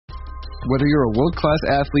Whether you're a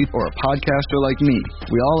world-class athlete or a podcaster like me,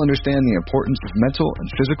 we all understand the importance of mental and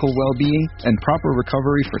physical well-being and proper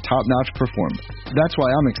recovery for top-notch performance. That's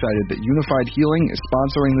why I'm excited that Unified Healing is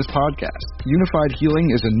sponsoring this podcast. Unified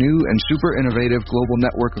Healing is a new and super innovative global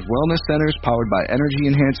network of wellness centers powered by Energy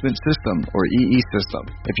Enhancement System, or EE System.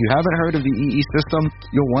 If you haven't heard of the EE System,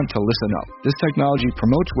 you'll want to listen up. This technology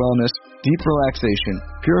promotes wellness, deep relaxation,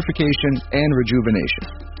 purification, and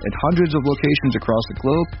rejuvenation. In hundreds of locations across the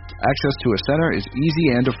globe, access to a center is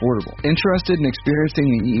easy and affordable. Interested in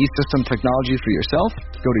experiencing the EE System technology for yourself?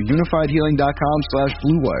 Go to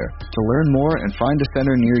unifiedhealing.com/bluewire to learn more and find a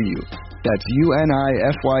center near you. That's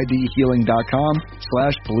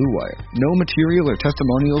unifydhealing.com/bluewire. No material or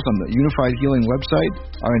testimonials on the Unified Healing website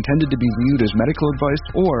are intended to be viewed as medical advice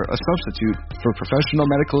or a substitute for professional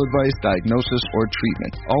medical advice, diagnosis, or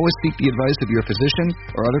treatment. Always seek the advice of your physician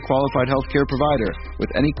or other qualified healthcare provider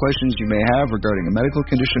with any questions you may have regarding a medical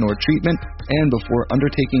condition or treatment and before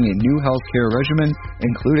undertaking a new healthcare regimen,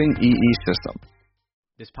 including EE System.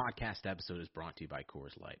 This podcast episode is brought to you by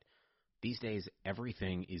Coors Light. These days,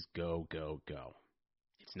 everything is go, go, go.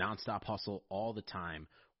 It's nonstop hustle all the time.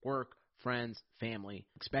 Work, friends, family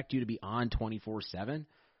expect you to be on 24/7.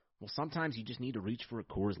 Well, sometimes you just need to reach for a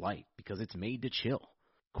Coors Light because it's made to chill.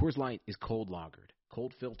 Coors Light is cold lagered,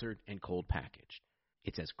 cold filtered, and cold packaged.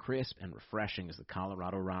 It's as crisp and refreshing as the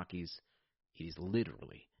Colorado Rockies. It is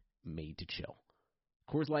literally made to chill.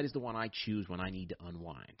 Coors Light is the one I choose when I need to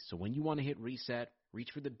unwind. So when you want to hit reset,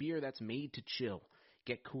 reach for the beer that's made to chill.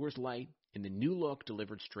 Get Coors Light in the new look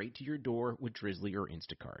delivered straight to your door with Drizzly or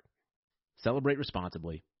Instacart. Celebrate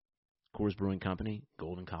responsibly. Coors Brewing Company,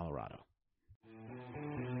 Golden, Colorado.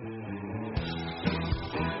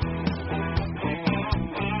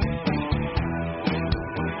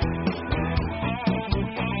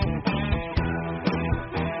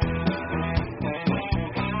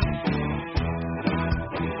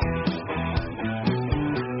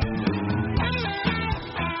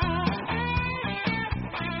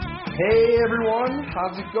 Hey everyone,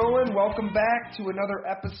 how's it going? Welcome back to another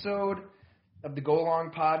episode of the Go Long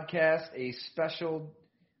Podcast, a special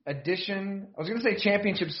edition. I was going to say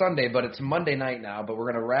Championship Sunday, but it's Monday night now, but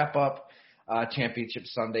we're going to wrap up Championship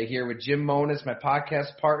Sunday here with Jim Monos, my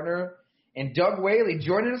podcast partner, and Doug Whaley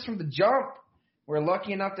joining us from the jump. We're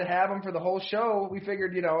lucky enough to have him for the whole show. We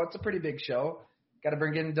figured, it's a pretty big show. Got to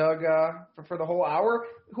bring in Doug for the whole hour.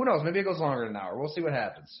 Who knows? Maybe it goes longer than an hour. We'll see what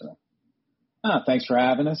happens. So. Thanks for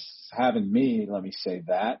having me, let me say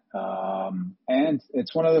that. And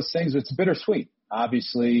it's one of those things that's bittersweet.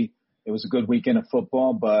 Obviously, it was a good weekend of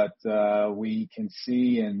football, but we can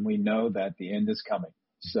see and we know that the end is coming.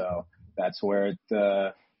 So that's where it's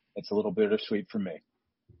a little bittersweet for me.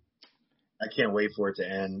 I can't wait for it to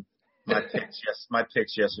end. My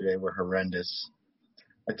picks yesterday were horrendous.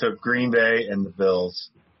 I took Green Bay and the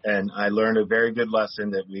Bills, and I learned a very good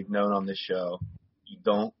lesson that we've known on this show. You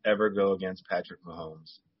don't ever go against Patrick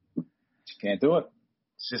Mahomes. You can't do it.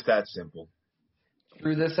 It's just that simple.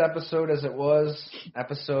 Through this episode as it was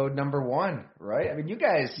episode number 1, right? I mean, you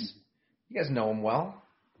guys know him well.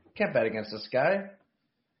 Can't bet against this guy.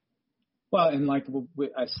 Well, and like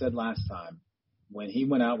I said last time, when he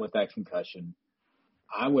went out with that concussion,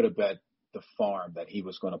 I would have bet the farm that he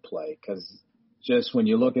was going to play because just when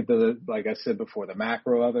you look at like I said before, the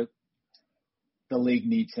macro of it, the league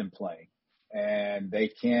needs him playing. And they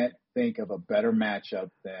can't think of a better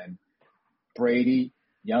matchup than Brady,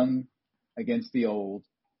 young against the old.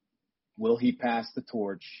 Will he pass the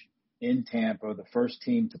torch in Tampa, the first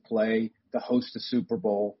team to host a Super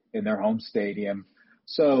Bowl in their home stadium?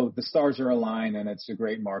 So the stars are aligned, and it's a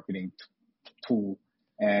great marketing tool.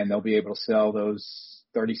 And they'll be able to sell those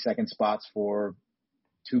 30-second spots for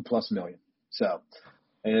 $2+ million. So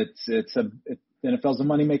NFL's a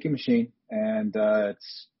money-making machine, and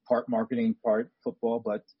it's part marketing, part football,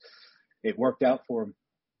 but it worked out for him.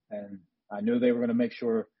 And I knew they were going to make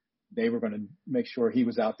sure he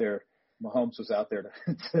was out there. Mahomes was out there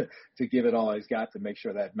to give it all he's got to make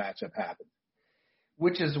sure that matchup happened.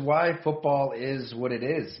 Which is why football is what it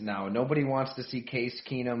is now. Nobody wants to see Case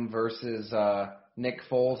Keenum versus Nick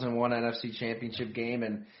Foles in one NFC championship game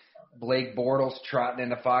and Blake Bortles trotting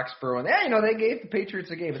into Foxborough. And, they gave the Patriots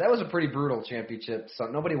a game. But that was a pretty brutal championship. So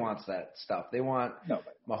nobody wants that stuff. They want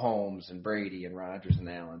Mahomes and Brady and Rodgers and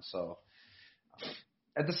Allen. So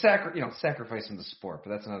at the sacrificing the sport.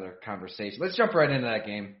 But that's another conversation. Let's jump right into that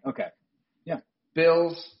game. Okay. Yeah.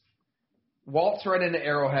 Bills waltz right into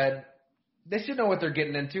Arrowhead. They should know what they're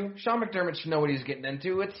getting into. Sean McDermott should know what he's getting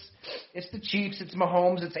into. It's the Chiefs. It's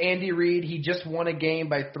Mahomes. It's Andy Reid. He just won a game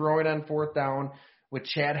by throwing on 4th down with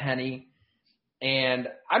Chad Henne. And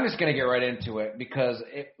I'm just going to get right into it because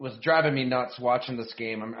it was driving me nuts watching this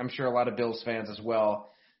game. I'm sure a lot of Bills fans as well.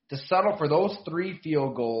 To settle for those 3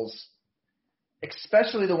 field goals,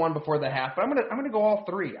 especially the one before the half. But I'm gonna go all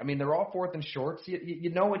 3. I mean, they're all 4th and shorts. You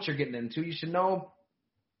know what you're getting into. You should know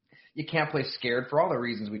you can't play scared for all the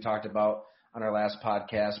reasons we talked about on our last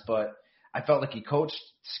podcast. But I felt like he coached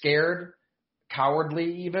scared,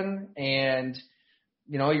 cowardly even, and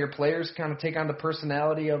you know, your players kind of take on the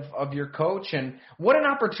personality of your coach. And what an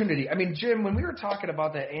opportunity. I mean, Jim, when we were talking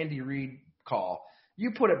about that Andy Reid call,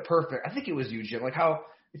 you put it perfect. I think it was you, Jim. Like how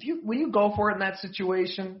when you go for it in that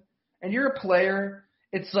situation and you're a player,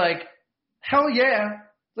 it's like, hell yeah,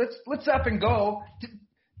 let's up and go.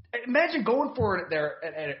 Imagine going for it there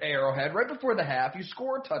at Arrowhead right before the half. You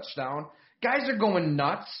score a touchdown. Guys are going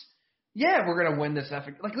nuts. Yeah, we're going to win this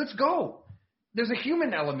effort. Like, let's go. There's a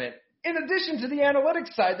human element in addition to the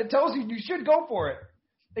analytics side that tells you should go for it,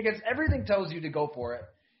 because everything tells you to go for it.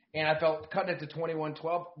 And I felt cutting it to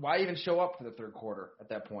 21-12, why even show up for the third quarter at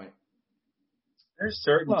that point? There's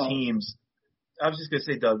certain teams. I was just going to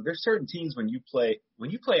say, Doug, there's certain teams when you play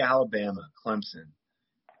Alabama, Clemson,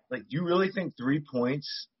 like, do you really think 3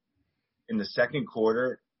 points in the second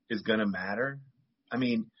quarter is going to matter? I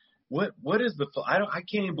mean, what is I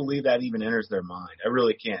can't even believe that even enters their mind. I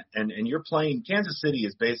really can't. And you're playing, Kansas City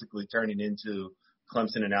is basically turning into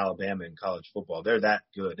Clemson and Alabama in college football. They're that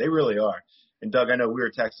good. They really are. And Doug, I know we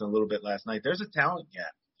were texting a little bit last night. There's a talent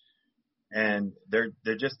gap, and there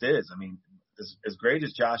just is. I mean, as great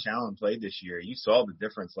as Josh Allen played this year, you saw the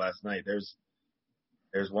difference last night.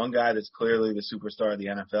 There's one guy that's clearly the superstar of the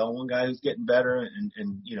NFL, one guy who's getting better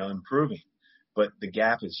and you know, improving, but the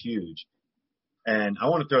gap is huge. And I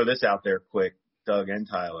want to throw this out there quick, Doug and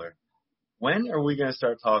Tyler. When are we going to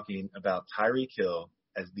start talking about Tyreek Hill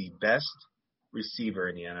as the best receiver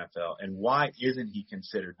in the NFL, and why isn't he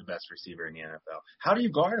considered the best receiver in the NFL? How do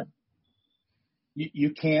you guard him?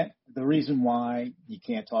 You can't. The reason why you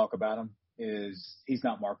can't talk about him is he's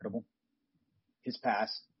not marketable. His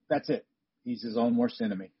past, that's it. He's his own worst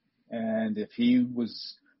enemy. And if he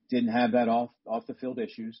didn't have that off the field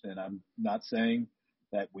issues, and I'm not saying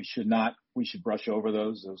that we should brush over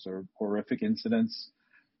those. Those are horrific incidents.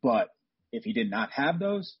 But if he did not have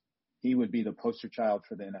those, he would be the poster child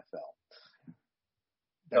for the NFL.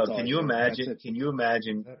 Can you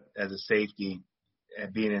imagine as a safety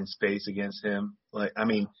being in space against him? Like, I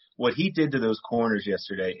mean, what he did to those corners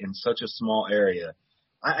yesterday in such a small area,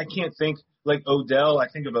 I can't think. Like Odell, I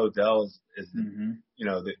think of Odell as you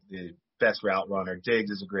know, the best route runner.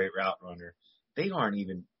 Diggs is a great route runner.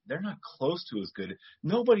 They're not close to as good.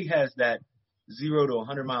 Nobody has that 0 to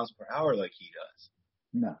 100 miles per hour like he does.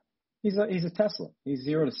 No, he's a Tesla. He's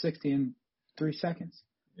 0 to 60 in 3 seconds.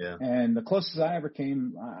 Yeah. And the closest I ever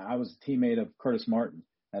came, I was a teammate of Curtis Martin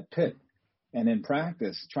at Pitt, and in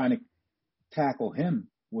practice, trying to tackle him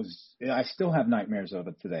I still have nightmares of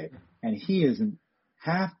it today. And he isn't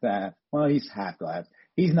half that. Well, he's half that.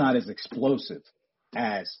 He's not as explosive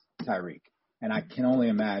as Tyreek. And I can only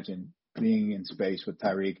imagine being in space with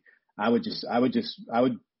Tyreek. I would just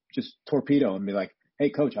torpedo and be like, "Hey,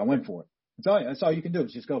 coach, I went for it." That's all you can do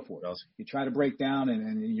is just go for it. You try to break down,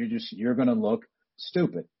 and you're going to look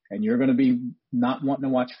stupid, and you're going to be not wanting to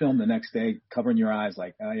watch film the next day, covering your eyes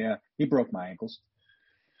like, "Oh yeah, he broke my ankles."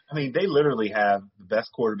 I mean, they literally have the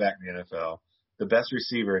best quarterback in the NFL, the best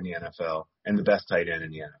receiver in the NFL, and the best tight end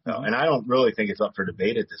in the NFL. Mm-hmm. And I don't really think it's up for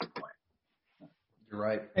debate at this point. You're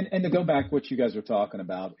right. And to go back, what you guys are talking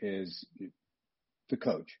about is the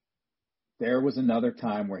coach. There was another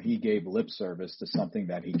time where he gave lip service to something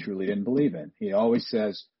that he truly didn't believe in. He always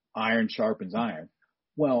says, iron sharpens iron.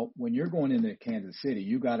 Well, when you're going into Kansas City,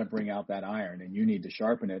 you got to bring out that iron, and you need to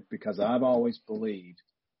sharpen it, because I've always believed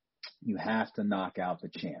you have to knock out the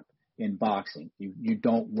champ. In boxing, you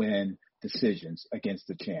don't win decisions against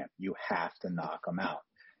the champ. You have to knock them out.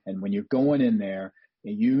 And when you're going in there,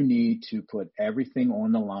 you need to put everything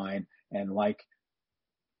on the line. And like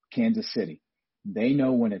Kansas City, they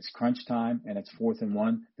know when it's crunch time and it's 4th and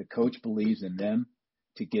 1, the coach believes in them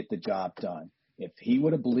to get the job done. If he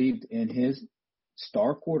would have believed in his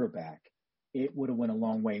star quarterback, it would have went a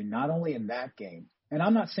long way, not only in that game. And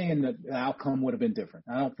I'm not saying that the outcome would have been different.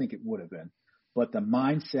 I don't think it would have been. But the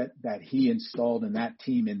mindset that he installed in that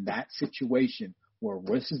team in that situation where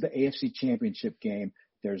this is the AFC Championship game,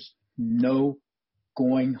 there's no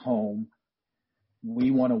going home, we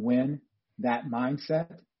want to win, that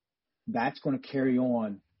mindset, that's going to carry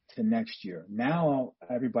on to next year. Now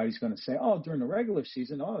everybody's going to say, oh, during the regular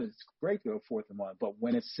season, oh, it's great to go 4th and 1. But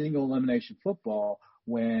when it's single elimination football,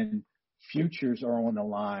 when futures are on the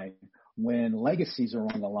line, when legacies are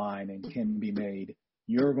on the line and can be made,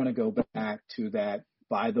 you're going to go back to that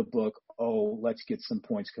by the book, oh, let's get some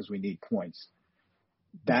points because we need points.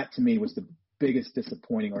 That to me was the biggest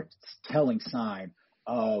disappointing or telling sign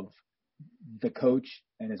of the coach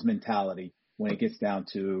and his mentality when it gets down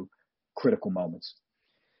to critical moments.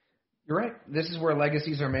 You're right. This is where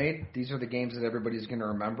legacies are made. These are the games that everybody's going to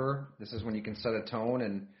remember. This is when you can set a tone.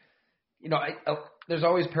 And, there's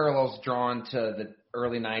always parallels drawn to the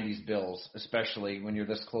early 90s Bills, especially when you're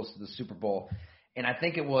this close to the Super Bowl. And I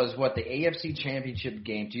think it was, the AFC Championship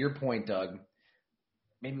game, to your point, Doug,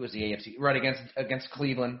 maybe it was the AFC, right, against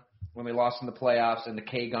Cleveland when we lost in the playoffs and the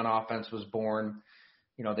K-Gun offense was born.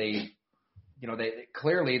 They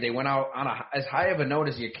clearly they went out on as high of a note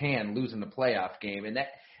as you can, losing the playoff game. And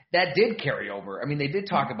that did carry over. I mean, they did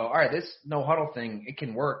talk about, all right, this no-huddle thing, it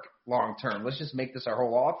can work long-term. Let's just make this our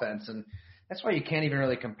whole offense. And that's why you can't even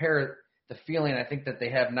really compare the feeling I think that they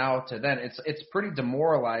have now to then. It's pretty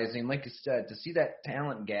demoralizing, like you said, to see that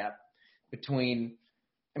talent gap between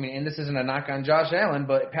 – and this isn't a knock on Josh Allen,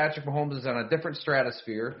 but Patrick Mahomes is on a different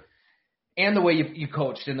stratosphere. And the way you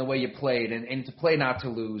coached and the way you played and to play not to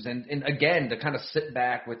lose. And again, to kind of sit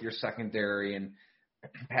back with your secondary and –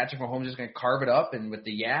 Patrick Mahomes is going to carve it up, and with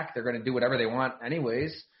the yak, they're going to do whatever they want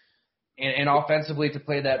anyways. And offensively, to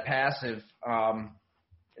play that passive,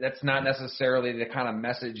 that's not necessarily the kind of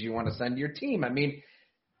message you want to send to your team.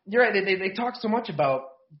 You're right. They talk so much about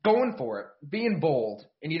going for it, being bold,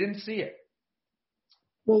 and you didn't see it.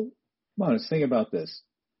 Well, Monos, think about this.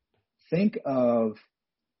 Think of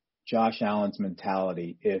Josh Allen's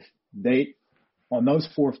mentality if they, on those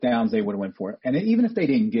fourth downs, they would have went for it. And even if they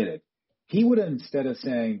didn't get it, he would have, instead of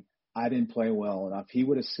saying, I didn't play well enough, he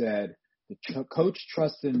would have said, the coach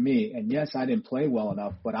trusted me, and yes, I didn't play well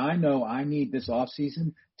enough, but I know I need this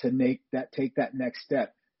offseason to take that next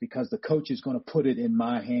step because the coach is going to put it in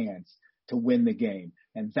my hands to win the game.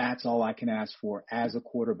 And that's all I can ask for as a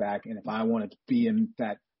quarterback. And if I wanted to be in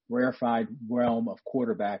that rarefied realm of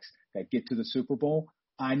quarterbacks that get to the Super Bowl,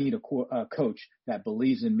 I need a coach that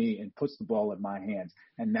believes in me and puts the ball in my hands.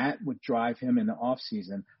 And that would drive him in the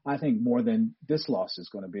offseason, I think, more than this loss is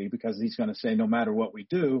going to be, because he's going to say no matter what we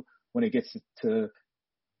do, when it gets to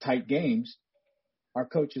tight games, our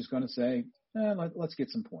coach is going to say, let's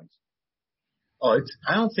get some points. I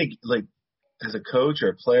don't think, like, as a coach or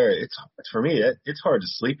a player, for me, it's hard to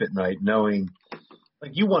sleep at night knowing,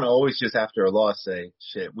 like, you want to always just after a loss say,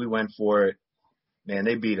 shit, we went for it. Man,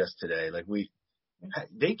 they beat us today. Like, you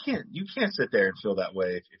can't sit there and feel that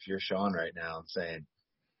way if you're Sean right now and saying,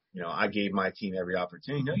 I gave my team every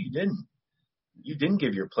opportunity. No, you didn't. You didn't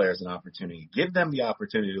give your players an opportunity. Give them the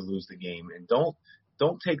opportunity to lose the game, and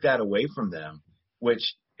don't take that away from them,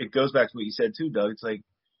 which it goes back to what you said too, Doug. It's like,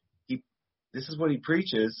 this is what he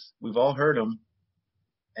preaches. We've all heard him.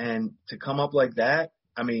 And to come up like that,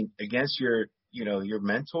 against your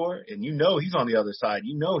mentor, and he's on the other side.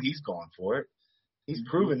 He's gone for it. He's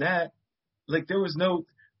proven that. Like, there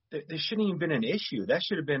shouldn't even been an issue. That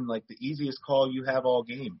should have been like the easiest call you have all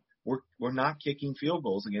game. We're not kicking field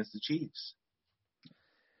goals against the Chiefs.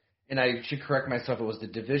 And I should correct myself. It was the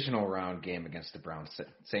divisional round game against the Browns.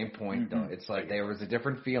 Same point, though. It's like there was a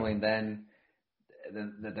different feeling then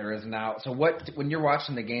that there is now. So when you're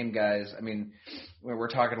watching the game, guys, we're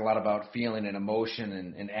talking a lot about feeling and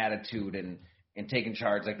emotion and attitude and taking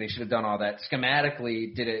charge. Like, they should have done all that.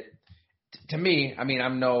 Schematically, did it – to me,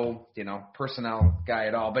 I'm no, personnel guy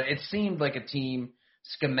at all, but it seemed like a team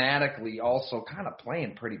schematically also kind of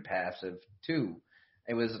playing pretty passive too.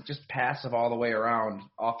 It was just passive all the way around,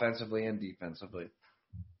 offensively and defensively.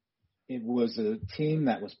 It was a team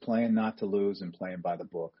that was playing not to lose and playing by the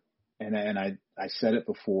book. And I said it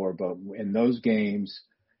before, but in those games,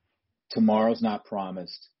 tomorrow's not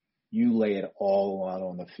promised. You lay it all out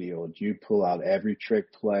on the field. You pull out every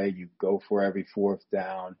trick play. You go for every fourth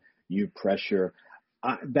down. You pressure.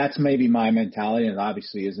 That's maybe my mentality, and it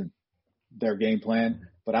obviously isn't their game plan,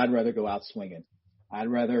 but I'd rather go out swinging. I'd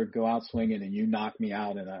rather go out swinging and you knock me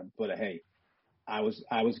out, but hey, I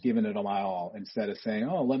was giving it my all, instead of saying,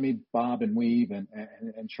 oh, let me bob and weave and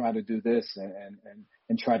try to do this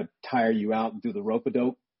and try to tire you out and do the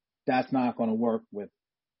rope-a-dope. That's not going to work with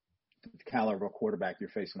the caliber of quarterback you're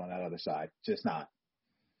facing on that other side. Just not.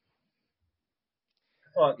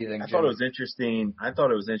 Well, I thought it was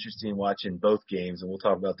interesting watching both games, and we'll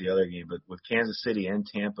talk about the other game, but with Kansas City and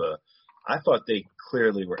Tampa, I thought they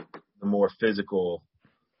clearly were the more physical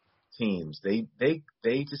teams. They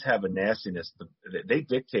just have a nastiness. They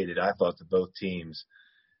dictated, I thought, to both teams.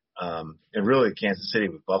 And really Kansas City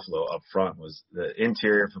with Buffalo up front was the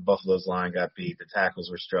interior for Buffalo's line got beat. The tackles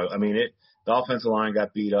were struggling. The offensive line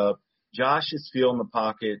got beat up. Josh's feel in the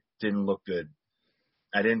pocket didn't look good.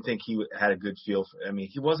 I didn't think he had a good feel for. I mean,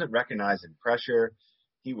 he wasn't recognizing pressure.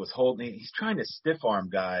 He was holding. He's trying to stiff arm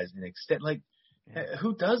guys and extend. Like,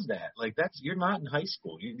 who does that? Like, you're not in high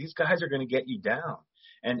school. These guys are going to get you down.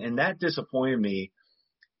 And that disappointed me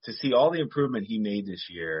to see all the improvement he made this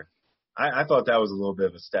year. I thought that was a little bit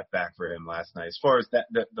of a step back for him last night, as far as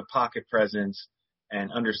the pocket presence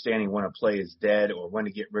and understanding when a play is dead or when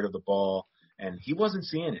to get rid of the ball. And he wasn't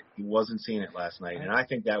seeing it. He wasn't seeing it last night, and I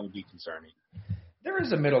think that would be concerning. There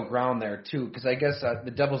is a middle ground there, too, because I guess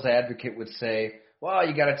the devil's advocate would say, well,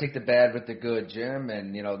 you got to take the bad with the good, Jim,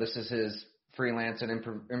 and, this is his freelance and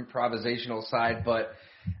improvisational side. But,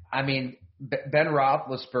 I mean, Ben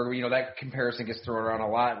Roethlisberger, that comparison gets thrown around a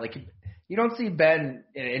lot. Like, you don't see Ben,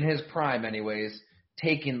 in his prime anyways,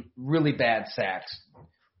 taking really bad sacks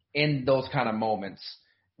in those kind of moments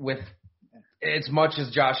with as much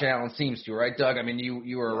as Josh Allen seems to, right, Doug? I mean,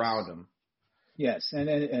 you were around him. Yes, and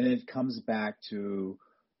it comes back to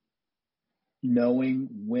knowing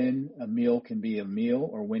when a meal can be a meal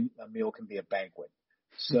or when a meal can be a banquet.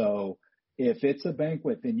 So if it's a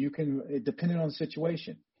banquet, then you can, depending on the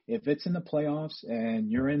situation, if it's in the playoffs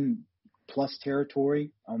and you're in plus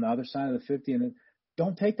territory on the other side of the 50, and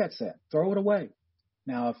don't take that set. Throw it away.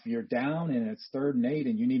 Now, if you're down and it's 3rd and 8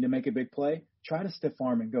 and you need to make a big play, try to stiff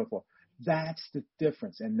arm and go for it. That's the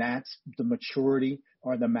difference, and that's the maturity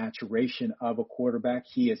or the maturation of a quarterback.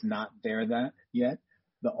 He is not there that yet.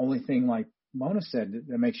 The only thing, like Mona said,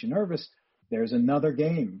 that makes you nervous, there's another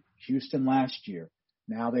game, Houston last year,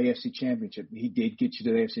 now the AFC Championship. He did get you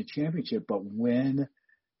to the AFC Championship, but when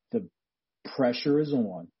the pressure is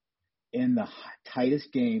on in the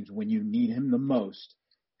tightest games, when you need him the most,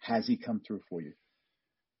 has he come through for you?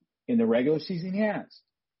 In the regular season, he has.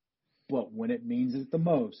 But when it means it the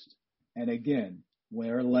most, and again,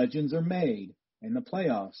 where legends are made in the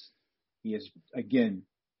playoffs, he has, again,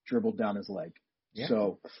 dribbled down his leg. Yeah.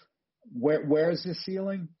 So where is his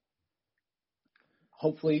ceiling?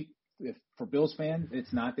 Hopefully, if for Bills fans,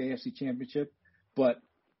 it's not the AFC Championship. But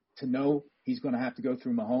to know he's going to have to go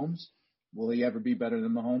through Mahomes, will he ever be better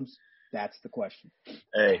than Mahomes? That's the question.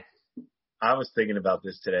 Hey, I was thinking about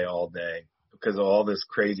this today all day because of all this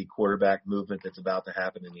crazy quarterback movement that's about to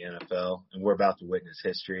happen in the NFL, and we're about to witness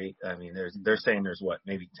history. I mean, they're saying there's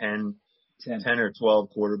maybe 10 or 12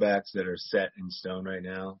 quarterbacks that are set in stone right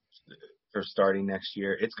now for starting next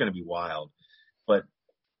year. It's going to be wild. But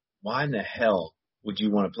why in the hell would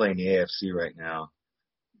you want to play in the AFC right now?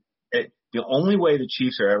 The only way the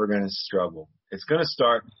Chiefs are ever going to struggle, it's going to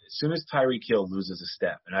start as soon as Tyreek Hill loses a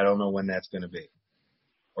step, and I don't know when that's going to be,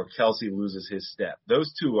 or Kelsey loses his step.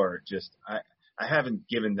 Those two are just I haven't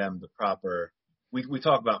given them the proper – we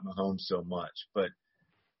talk about Mahomes so much, but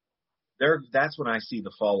that's when I see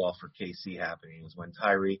the fall off for KC happening, is when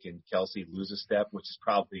Tyreek and Kelsey lose a step, which is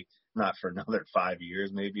probably not for another 5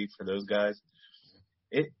 years maybe for those guys.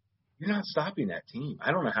 You're not stopping that team.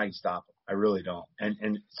 I don't know how you stop them. I really don't.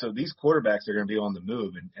 And so these quarterbacks are going to be on the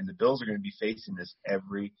move, and the Bills are going to be facing this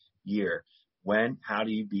every year. How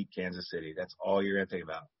do you beat Kansas City? That's all you're going to think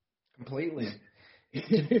about. Completely.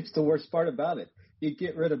 It's the worst part about it. You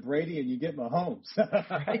get rid of Brady and you get Mahomes.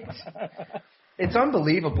 Right? It's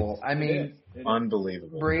unbelievable. I mean, it is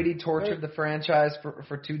unbelievable. Brady tortured the franchise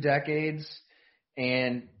for 2 decades,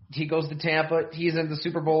 and he goes to Tampa. He's in the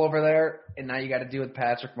Super Bowl over there, and now you got to deal with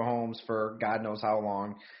Patrick Mahomes for God knows how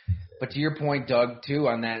long. But to your point, Doug, too,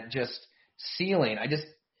 on that just ceiling,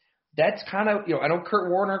 that's kind of, I know Kurt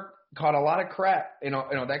Warner caught a lot of crap,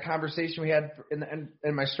 that conversation we had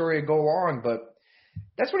in my story of Go Long, but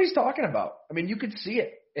that's what he's talking about. I mean, you could see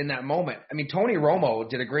it in that moment. I mean, Tony Romo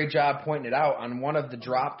did a great job pointing it out on one of the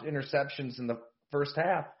dropped interceptions in the first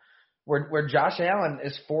half where Josh Allen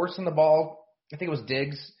is forcing the ball. I think it was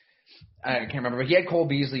Diggs. I can't remember, but he had Cole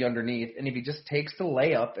Beasley underneath, and if he just takes the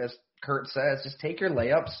layup, as Kurt says, just take your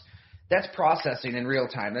layups. That's processing in real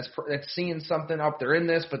time. That's seeing something up. They're in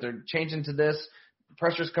this, but they're changing to this.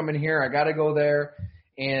 Pressure's coming here. I got to go there.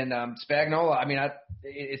 And Spagnuolo, I mean,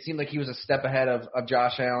 it seemed like he was a step ahead of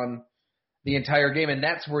Josh Allen the entire game, and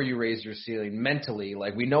that's where you raise your ceiling mentally.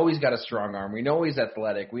 Like, we know he's got a strong arm. We know he's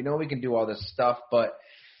athletic. We know he can do all this stuff, but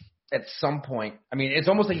at some point, I mean, it's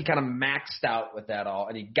almost like he kind of maxed out with that all,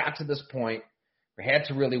 and he got to this point where he had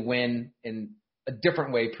to really win in a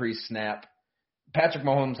different way pre-snap. Patrick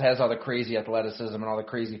Mahomes has all the crazy athleticism and all the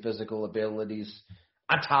crazy physical abilities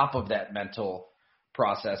on top of that mental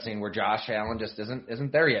processing where Josh Allen just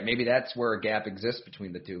isn't there yet. Maybe that's where a gap exists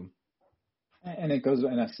between the two. And it goes,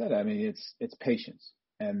 and I said, I mean, it's patience.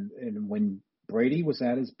 And when Brady was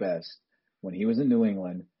at his best, when he was in New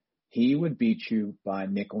England, he would beat you by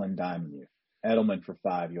nickel and diming you. Edelman for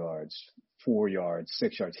 5 yards, 4 yards,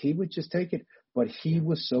 6 yards. He would just take it. But he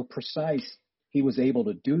was so precise. He was able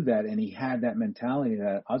to do that, and he had that mentality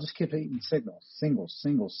that I'll just keep hitting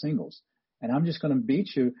singles, and I'm just going to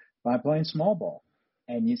beat you by playing small ball.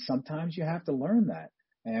 And sometimes you have to learn that.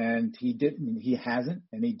 And he didn't. He hasn't,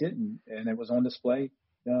 and he didn't, and it was on display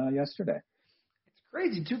yesterday. It's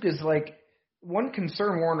crazy too, because like one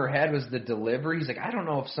concern Warner had was the delivery. He's like, I don't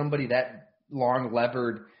know if somebody that long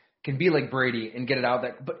levered can be like Brady and get it out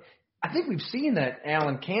that. But I think we've seen that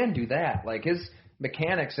Allen can do that. Like his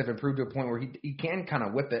mechanics have improved to a point where he can kind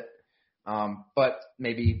of whip it, but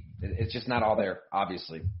maybe it's just not all there,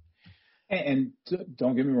 obviously. And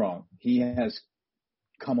don't get me wrong, he has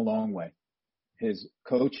come a long way. His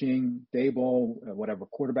coaching, Daboll, whatever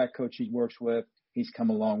quarterback coach he works with, he's come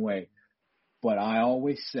a long way. But I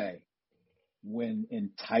always say, when in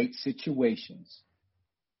tight situations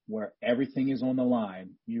where everything is on the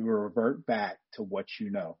line, you revert back to what you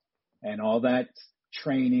know. And all that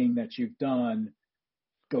training that you've done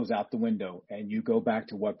goes out the window, and you go back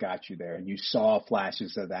to what got you there. And you saw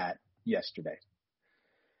flashes of that yesterday.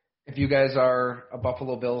 If you guys are a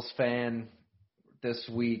Buffalo Bills fan this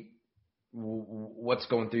week, what's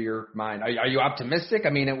going through your mind? Are you optimistic?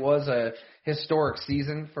 I mean, it was a historic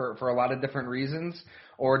season for a lot of different reasons.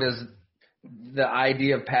 Or does the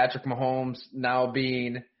idea of Patrick Mahomes now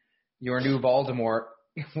being your new Baltimore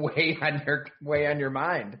weigh on your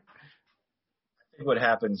mind? I think what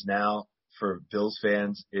happens now for Bills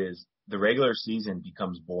fans is the regular season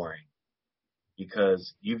becomes boring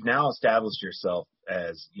because you've now established yourself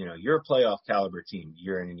as, you're a playoff caliber team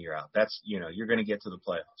year in and year out. That's, you're going to get to the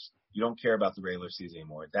playoffs. You don't care about the regular season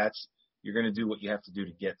anymore. You're going to do what you have to do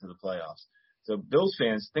to get to the playoffs. So Bills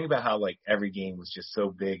fans, think about how like every game was just so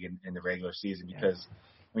big in the regular season because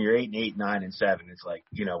when you're 8-8, 9-7, it's like,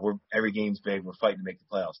 every game's big. We're fighting to make the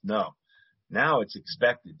playoffs. No, now it's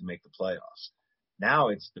expected to make the playoffs. Now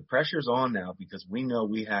the pressure's on now because we know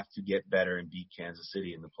we have to get better and beat Kansas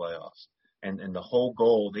City in the playoffs. And the whole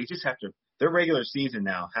goal, they just have to, their regular season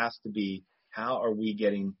now has to be, how are we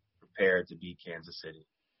getting prepared to beat Kansas City?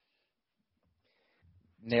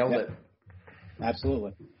 Nailed it.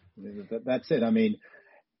 Absolutely. That's it. I mean,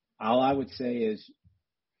 all I would say is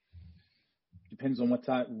depends on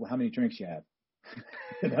how many drinks you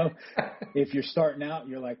have. If you're starting out,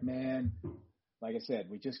 you're like, man, like I said,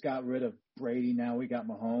 we just got rid of Brady. Now we got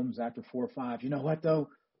Mahomes after 4 or 5. You know what, though?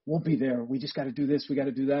 We'll be there. We just got to do this. We got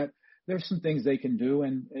to do that. There's some things they can do,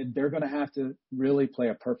 and they're going to have to really play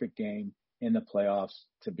a perfect game in the playoffs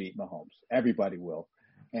to beat Mahomes. Everybody will.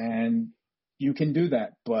 And you can do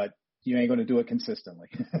that, but you ain't going to do it consistently.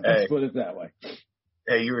 Let's put it that way.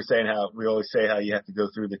 Hey, you were saying how we always say how you have to go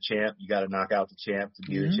through the champ. You got to knock out the champ to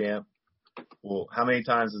be the champ. Well, how many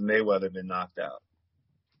times has Mayweather been knocked out?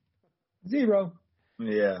 0.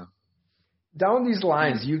 Yeah. Down these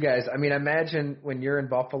lines, you guys, I mean, imagine when you're in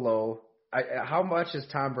Buffalo, how much is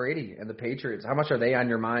Tom Brady and the Patriots? How much are they on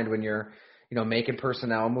your mind when you're, making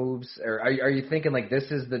personnel moves? Or are you thinking like this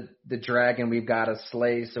is the dragon we've got to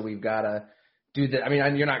slay, so we've got to do that? I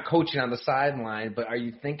mean, you're not coaching on the sideline, but are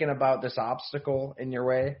you thinking about this obstacle in your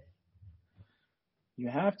way? You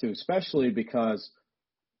have to, especially because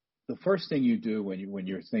the first thing you do when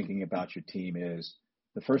you're thinking about your team is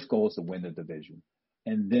the first goal is to win the division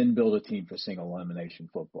and then build a team for single elimination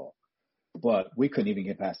football. But we couldn't even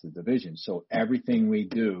get past the division. So everything we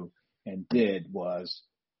do and did was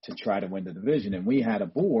to try to win the division. And we had a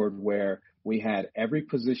board where we had every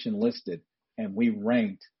position listed and we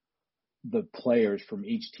ranked the players from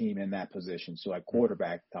each team in that position. So at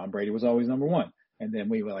quarterback, Tom Brady was always number 1. And then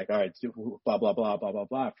we were like, all right, blah, blah, blah, blah, blah,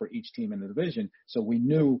 blah for each team in the division. So we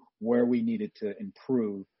knew where we needed to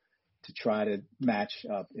improve to try to match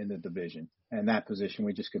up in the division. And that position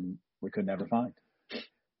we could never find.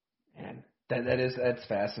 Man, that's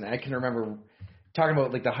fascinating. I can remember talking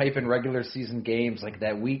about like the hype in regular season games, like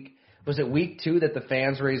that week. Was it week 2 that the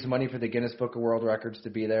fans raised money for the Guinness Book of World Records to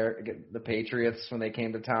be there? The Patriots when they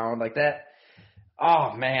came to town, like that.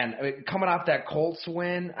 Oh man, I mean, coming off that Colts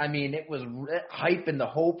win, I mean, it was hype and the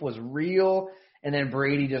hope was real. And then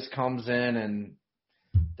Brady just comes in and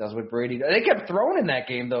does what Brady does. They kept throwing in that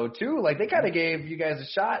game though too. Like they kind of gave you guys a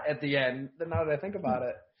shot at the end. Now that I think about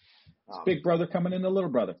it. It's big brother coming in to little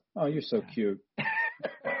brother. Oh, you're so cute.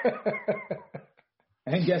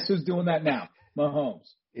 And guess who's doing that now? Mahomes.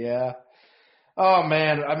 Yeah. Oh,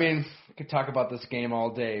 man. I mean, we could talk about this game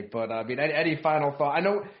all day, but, I mean, any final thought? I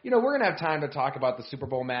know, we're going to have time to talk about the Super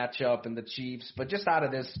Bowl matchup and the Chiefs, but just out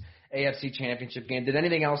of this AFC Championship game, did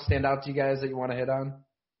anything else stand out to you guys that you want to hit on?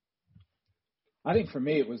 I think for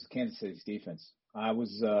me it was Kansas City's defense. I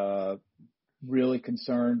was really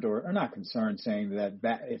concerned or not concerned, saying that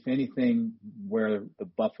if anything, where the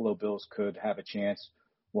Buffalo Bills could have a chance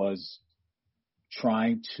was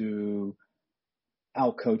trying to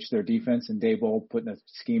outcoach their defense and Daboll putting a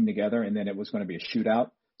scheme together, and then it was going to be a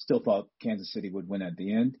shootout. Still thought Kansas City would win at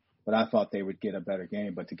the end, but I thought they would get a better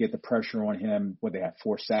game. But to get the pressure on him, where they had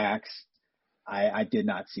 4 sacks, I did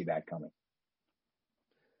not see that coming.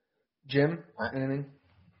 Jim, anything?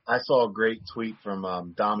 I saw a great tweet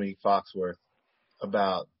from Dominique Foxworth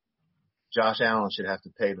about Josh Allen should have to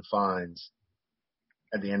pay the fines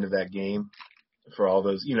at the end of that game for all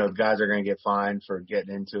those, the guys are going to get fined for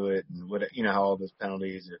getting into it and how all those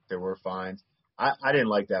penalties, if there were fines. I didn't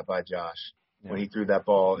like that by Josh when he threw that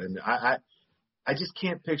ball. And I just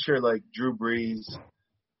can't picture like Drew Brees,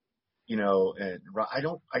 and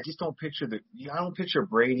I just don't picture I don't picture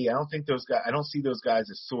Brady. I don't think those guys, I don't see those guys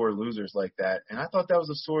as sore losers like that. And I thought that was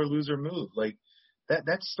a sore loser move. Like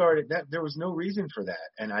that started that there was no reason for that.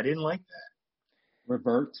 And I didn't like that.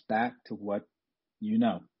 Reverts back to what you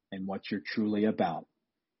know and what you're truly about.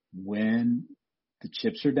 When the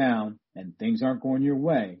chips are down and things aren't going your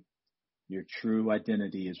way, your true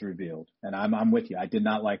identity is revealed. And I'm with you. I did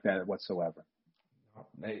not like that whatsoever.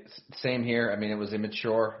 Same here. I mean, it was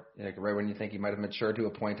immature. Like right when you think he might have matured to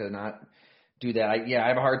a point to not do that. I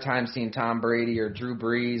have a hard time seeing Tom Brady or Drew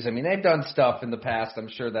Brees. I mean, they've done stuff in the past, I'm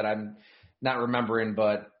sure, that I'm not remembering,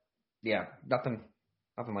 but yeah, nothing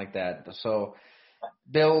like that. So,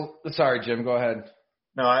 sorry, Jim, go ahead.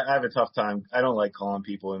 No, I have a tough time. I don't like calling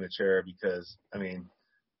people immature because,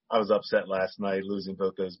 I was upset last night losing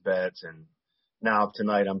both those bets, and now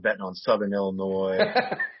tonight I'm betting on Southern Illinois.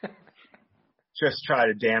 Just try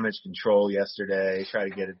to damage control yesterday, try to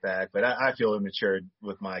get it back. But I feel immature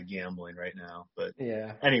with my gambling right now. But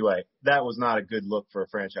anyway, that was not a good look for a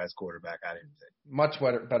franchise quarterback, I didn't think. Much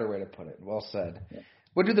better way to put it. Well said. Yeah.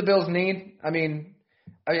 What do the Bills need? I mean,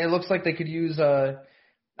 it looks like they could use to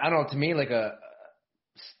me, like a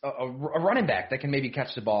running back that can maybe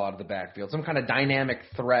catch the ball out of the backfield, some kind of dynamic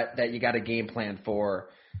threat that you got a game plan for,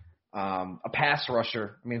 a pass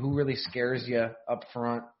rusher. I mean, who really scares you up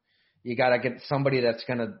front? You got to get somebody that's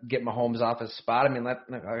going to get Mahomes off his spot. I mean, let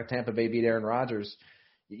Tampa Bay beat Aaron Rodgers.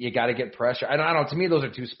 You got to get pressure. I don't know. To me, those are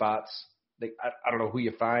 2 spots. I don't know who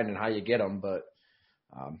you find and how you get them, but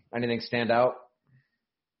anything stand out?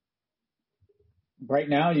 Right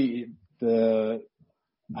now, I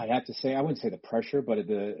have to say, I wouldn't say the pressure, but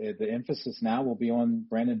the emphasis now will be on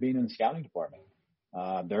Brandon Beane and the scouting department.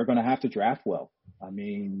 They're going to have to draft well. I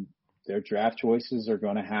mean, their draft choices are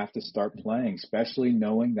going to have to start playing, especially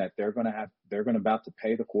knowing that they're about to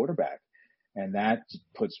pay the quarterback. And that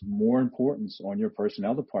puts more importance on your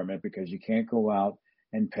personnel department because you can't go out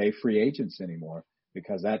and pay free agents anymore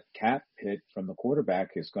because that cap hit from the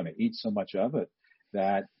quarterback is going to eat so much of it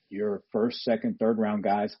that your first, second, third round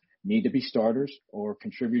guys need to be starters or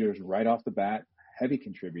contributors right off the bat, heavy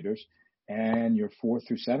contributors. And your 4th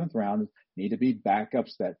through 7th round need to be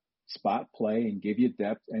backups that spot play and give you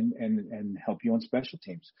depth and help you on special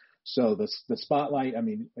teams. So the spotlight, I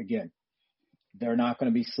mean, again, they're not going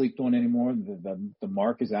to be slept on anymore. The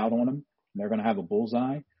mark is out on them. They're going to have a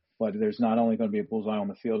bullseye, but there's not only going to be a bullseye on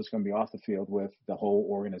the field, it's going to be off the field with the whole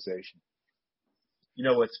organization. You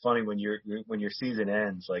know what's funny when your season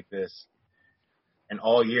ends like this, and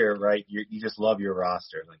all year, right? You just love your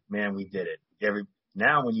roster. Like, man, we did it.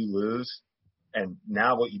 Now when you lose. And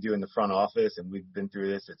now what you do in the front office, and we've been through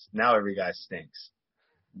this, it's now every guy stinks,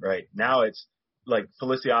 right? Now it's like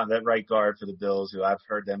Feliciano, that right guard for the Bills, who I've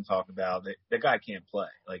heard them talk about, the guy can't play.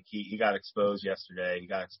 Like he got exposed yesterday. He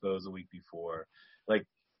got exposed the week before. Like,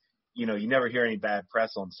 you never hear any bad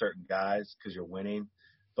press on certain guys because you're winning.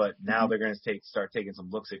 But now they're going to start taking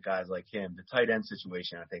some looks at guys like him. The tight end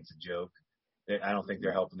situation, I think, is a joke. I don't think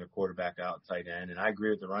they're helping their quarterback out at tight end. And I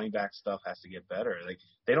agree with the running back stuff has to get better. Like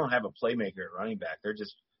they don't have a playmaker at running back.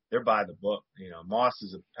 They're by the book. Moss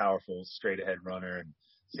is a powerful straight ahead runner and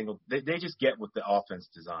they just get what the offense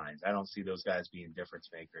designs. I don't see those guys being difference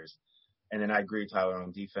makers. And then I agree with Tyler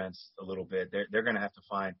on defense a little bit. They're going to have to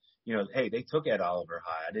find, hey, they took Ed Oliver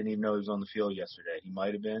high. I didn't even know he was on the field yesterday. He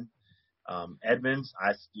might have been. Edmonds,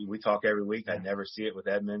 we talk every week. I never see it with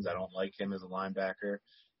Edmonds. I don't like him as a linebacker.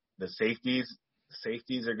 The safeties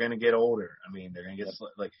are going to get older. I mean, they're going to get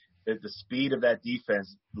like the speed of that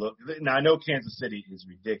defense. Look, now I know Kansas City is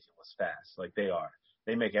ridiculous fast, like they are.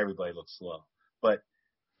 They make everybody look slow. But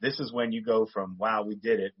this is when you go from, wow, we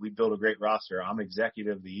did it. We built a great roster. I'm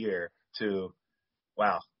executive of the year to,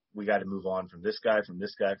 wow, we got to move on from this guy, from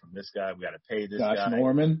this guy, from this guy. We got to pay this guy. Josh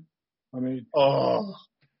Norman.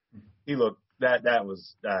 He looked that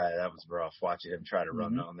was rough watching him try to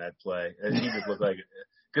run on that play. And he just looked like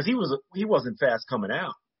because he wasn't fast coming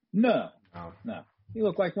out. No. Oh. No. He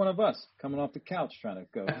looked like one of us coming off the couch trying to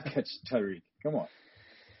go catch Tyreek. Come on.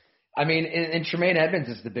 I mean, and Tremaine Edmonds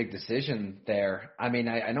is the big decision there. I mean,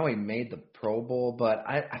 I know he made the Pro Bowl, but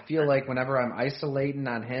I feel like whenever I'm isolating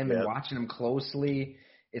on him and watching him closely,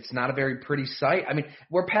 it's not a very pretty sight. I mean,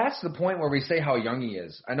 we're past the point where we say how young he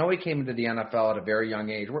is. I know he came into the NFL at a very young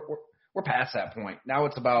age. We're past that point. Now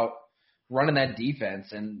it's about running that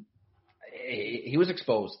defense, and he was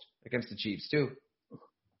exposed against the Chiefs too.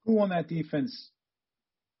 Who on that defense,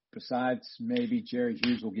 besides maybe Jerry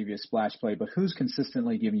Hughes, will give you a splash play, but who's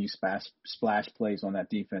consistently giving you splash plays on that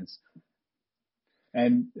defense?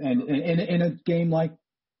 And in a game like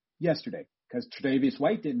yesterday, because Tre'Davious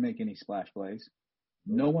White didn't make any splash plays,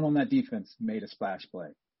 no one on that defense made a splash play.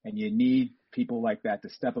 And you need people like that to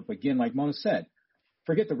step up again, like Mona said.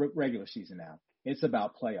 Forget the regular season now. It's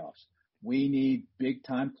about playoffs. We need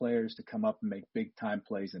big-time players to come up and make big-time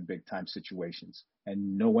plays in big-time situations.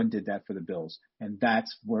 And no one did that for the Bills. And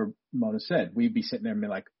that's where Mona said, we'd be sitting there and be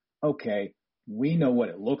like, okay, we know what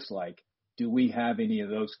it looks like. Do we have any of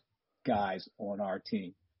those guys on our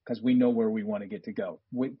team? Because we know where we want to get to go,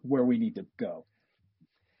 where we need to go.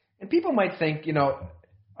 And people might think,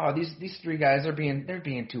 oh, these three guys they're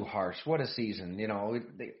being too harsh. What a season,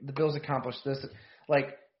 the Bills accomplished this.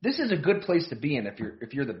 Like, this is a good place to be in if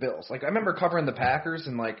you're the Bills. Like, I remember covering the Packers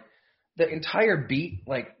and like the entire beat,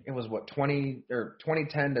 like it was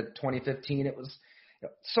 2010 to 2015. It was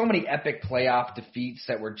so many epic playoff defeats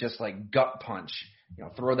that were just like gut punch.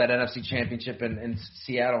 Throw that NFC Championship in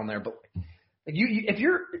Seattle in there, but like if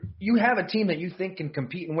you have a team that you think can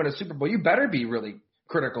compete and win a Super Bowl, you better be really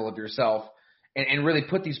critical of yourself and really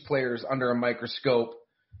put these players under a microscope,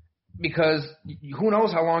 because who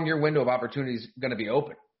knows how long your window of opportunity is going to be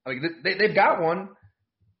open. Like they've got one.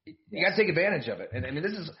 You got to take advantage of it. And I mean,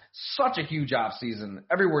 this is such a huge off season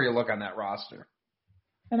everywhere you look on that roster.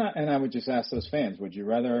 And I would just ask those fans, would you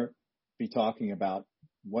rather be talking about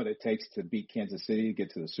what it takes to beat Kansas City to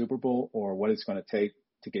get to the Super Bowl, or what it's going to take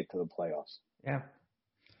to get to the playoffs? Yeah.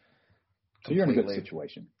 So you're in a good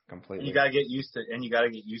situation. Completely. You got to get used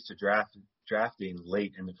to drafting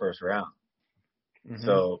late in the first round. Mm-hmm.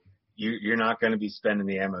 So you're not going to be spending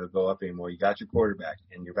the ammo to go up anymore. You got your quarterback,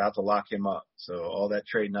 and you're about to lock him up. So all that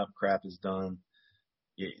trading up crap is done.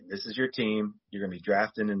 This is your team. You're going to be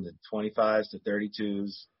drafting in the 25s to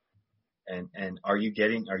 32s. And are you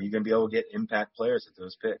going to be able to get impact players at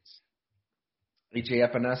those picks? E.J.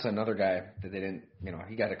 Epinesa, another guy that they didn't,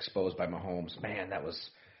 he got exposed by Mahomes. Man, that was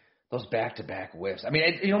those back-to-back whiffs. I mean,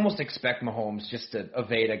 you almost expect Mahomes just to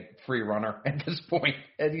evade a free runner at this point,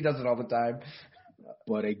 and he does it all the time.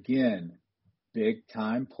 But again,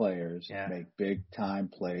 big-time players make big-time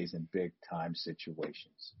plays in big-time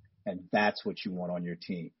situations. And that's what you want on your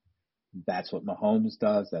team. That's what Mahomes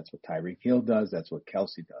does. That's what Tyreek Hill does. That's what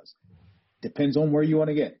Kelsey does. Depends on where you want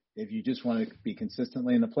to get. If you just want to be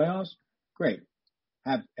consistently in the playoffs, great.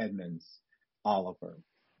 Have Edmonds, Oliver,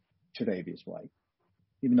 Tre'Davious White,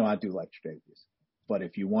 even though I do like Tre'Davious. But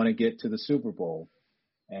if you want to get to the Super Bowl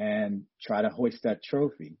and try to hoist that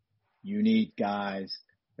trophy, you need guys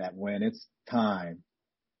that when it's time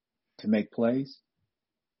to make plays,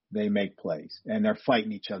 they make plays. And they're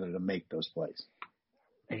fighting each other to make those plays.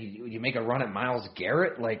 You make a run at Myles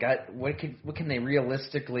Garrett? Like, what can they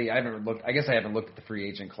realistically? I haven't looked. I guess I haven't looked at the free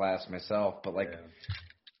agent class myself, but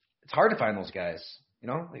it's hard to find those guys.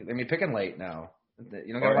 I mean, picking late now.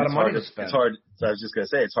 You don't got a lot of money to spend. It's hard. So I was just gonna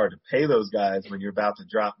say, it's hard to pay those guys when you're about to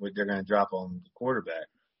drop what they're going to drop on the quarterback.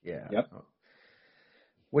 Yeah. Yep.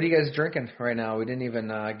 What are you guys drinking right now? We didn't even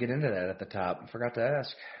get into that at the top. I forgot to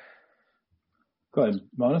ask. Go ahead,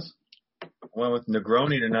 Monas. I went with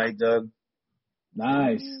Negroni tonight, Doug.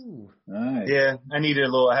 Nice. Ooh. Nice. Yeah, I had a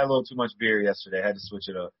little too much beer yesterday. I had to switch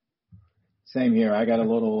it up. Same here. I got a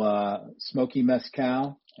little smoky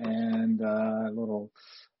mezcal and a little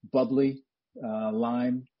bubbly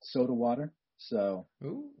lime soda water. So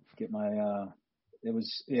get my it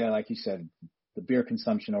was, like you said, the beer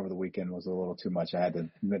consumption over the weekend was a little too much. I had to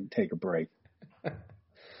take a break.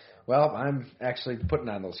 Well, I'm actually putting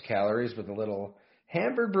on those calories with a little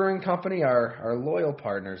Hamburg Brewing Company, our loyal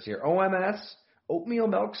partners here. OMS, Oatmeal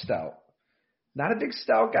Milk Stout. Not a big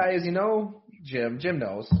stout guy, as you know, Jim. Jim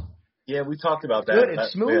knows. Yeah, we talked about that. Good.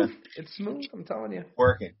 It's smooth. Yeah. It's smooth, I'm telling you.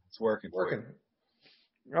 It's working.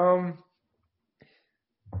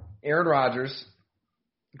 Aaron Rodgers,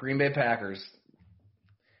 Green Bay Packers.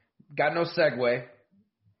 Got no segue,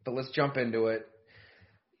 but let's jump into it.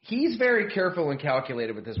 He's very careful and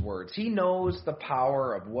calculated with his words. He knows the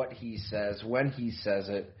power of what he says when he says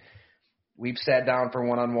it. We've sat down for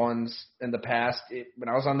one-on-ones in the past. When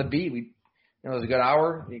I was on the beat, There's a good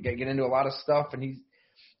hour. You get into a lot of stuff, and he's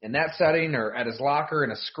in that setting or at his locker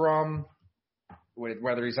in a scrum,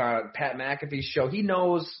 whether he's on Pat McAfee's show. He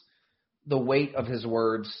knows the weight of his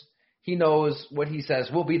words. He knows what he says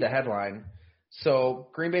will be the headline. So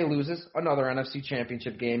Green Bay loses another NFC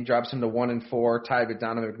Championship game, drops him to 1-4, tied with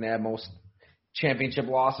Donovan McNabb, most championship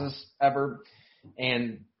losses ever,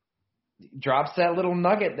 and drops that little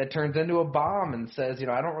nugget that turns into a bomb and says,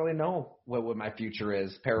 I don't really know what my future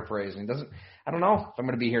is, paraphrasing. I don't know if I'm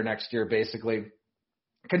going to be here next year, basically.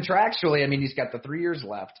 Contractually, he's got the 3 years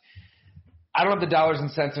left. I don't have the dollars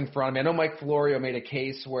and cents in front of me. I know Mike Florio made a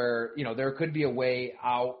case where, there could be a way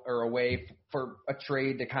out or a way for a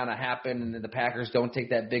trade to kind of happen and the Packers don't take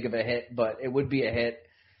that big of a hit, but it would be a hit.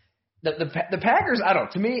 The Packers,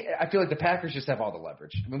 to me, I feel like the Packers just have all the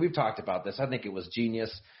leverage. We've talked about this. I think it was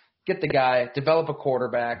genius. Get the guy, develop a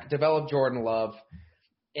quarterback, develop Jordan Love.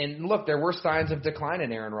 And look, there were signs of decline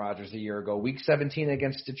in Aaron Rodgers a year ago. Week 17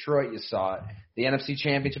 against Detroit, you saw it. The NFC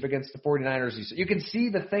Championship against the 49ers, you can see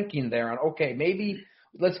the thinking there on, okay, maybe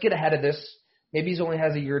let's get ahead of this. Maybe he only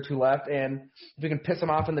has a year or two left, and if we can piss him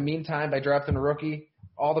off in the meantime by drafting a rookie,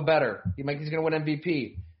 all the better. He's going to win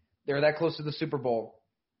MVP. They're that close to the Super Bowl.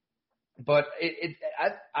 But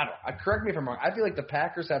I don't know. Correct me if I'm wrong. I feel like the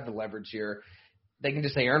Packers have the leverage here. They can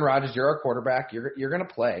just say, Aaron Rodgers, you're our quarterback. You're going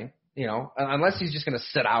to play. Unless he's just going to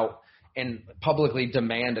sit out and publicly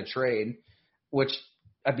demand a trade, which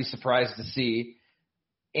I'd be surprised to see.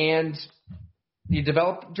 And you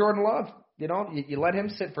develop Jordan Love. You let him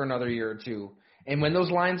sit for another year or two. And when those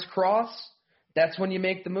lines cross, that's when you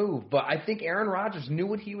make the move. But I think Aaron Rodgers knew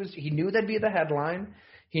what he knew that'd be the headline.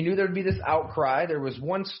 He knew there'd be this outcry. There was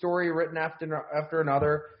one story written after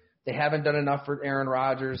another. They haven't done enough for Aaron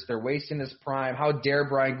Rodgers. They're wasting his prime. How dare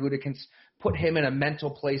Brian Gutekunst put him in a mental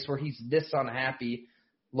place where he's this unhappy?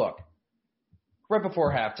 Look, right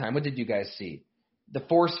before halftime, what did you guys see? The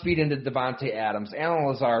force feed into Devontae Adams. Allen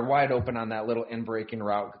Lazard wide open on that little in-breaking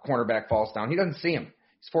route. Cornerback falls down. He doesn't see him.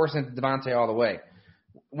 He's forcing it to Devontae all the way.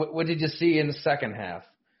 What did you see in the second half?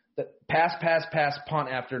 The pass, punt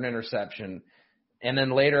after an interception. And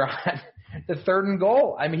then later on, the 3rd and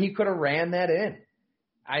goal. He could have ran that in.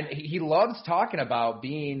 He loves talking about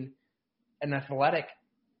being an athletic,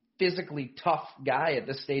 physically tough guy at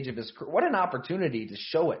this stage of his career. What an opportunity to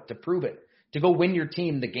show it, to prove it, to go win your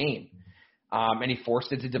team the game. And he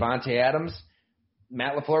forced it to Devontae Adams.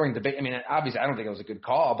 Matt LaFleur in debate. Obviously, I don't think it was a good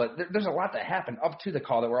call, but there's a lot that happened up to the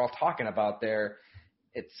call that we're all talking about there.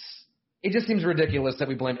 It just seems ridiculous that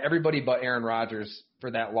we blame everybody but Aaron Rodgers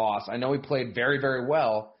for that loss. I know he played very, very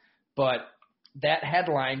well, but that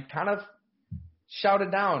headline kind of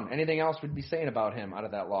shouted down anything else we'd be saying about him out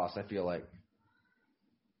of that loss, I feel like.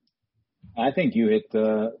 I think you hit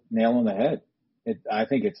the nail on the head. I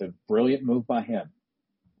think it's a brilliant move by him.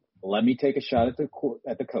 Let me take a shot at the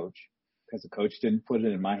coach, because the coach didn't put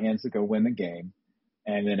it in my hands to go win the game.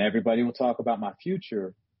 And then everybody will talk about my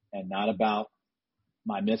future and not about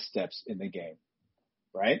my missteps in the game,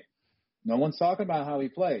 right? No one's talking about how he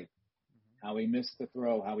played, how he missed the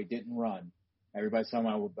throw, how he didn't run. Everybody's talking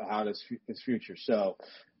about how his future. So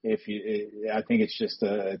I think it's just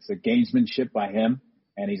it's a gamesmanship by him,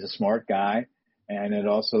 and he's a smart guy. And it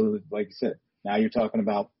also, like you said, now you're talking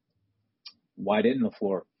about why didn't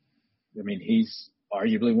LaFleur? He's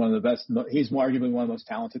arguably one of the best. He's arguably one of the most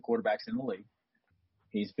talented quarterbacks in the league.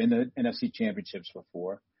 He's been to NFC championships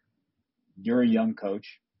before. You're a young coach.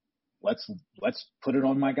 Let's put it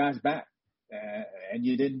on my guy's back. And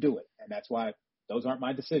you didn't do it. And that's why those aren't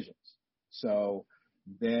my decisions. So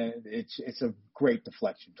then it's a great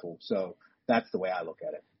deflection tool. So that's the way I look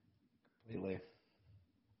at it. Completely.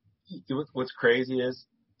 What's crazy is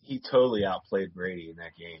he totally outplayed Brady in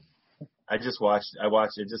that game. I just watched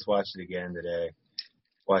it again today.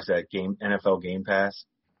 Watched that game, NFL Game Pass.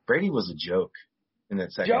 Brady was a joke in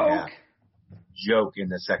that second half. Joke in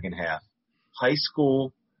the second half. High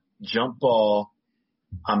school, jump ball.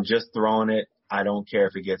 I'm just throwing it. I don't care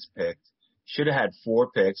if it gets picked. Should have had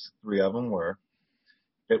 4 picks. 3 of them were.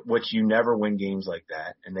 Which you never win games like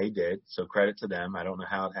that, and they did. So credit to them. I don't know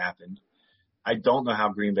how it happened. I don't know how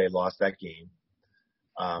Green Bay lost that game.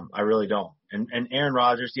 I really don't. And Aaron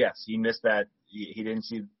Rodgers, yes, he missed that. He didn't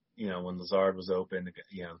see, when Lazard was open,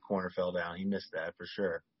 the corner fell down. He missed that for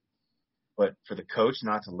sure. But for the coach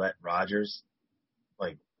not to let Rodgers,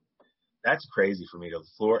 that's crazy for me. To the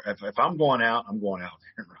floor. If I'm going out, I'm going out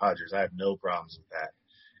with Aaron Rodgers. I have no problems with that.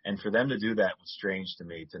 And for them to do that was strange to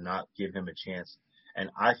me, to not give him a chance.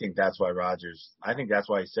 And I think that's why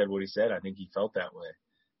he said what he said. I think he felt that way.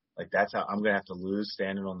 That's how I'm going to have to lose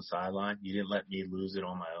standing on the sideline. You didn't let me lose it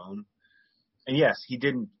on my own. And yes, he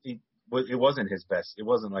didn't. it wasn't his best. It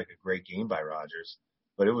wasn't like a great game by Rodgers,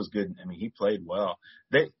 but it was good. I mean, he played well.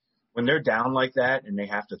 When they're down like that and they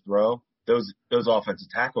have to throw, those offensive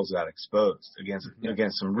tackles got exposed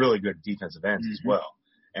against some really good defensive ends as well.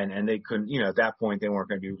 And they couldn't, at that point they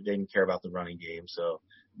didn't care about the running game. So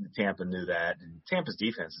Tampa knew that, and Tampa's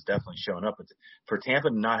defense is definitely showing up. But for Tampa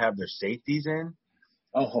to not have their safeties in,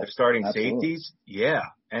 their starting safeties,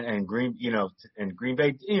 and Green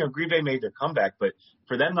Bay, Green Bay made their comeback, but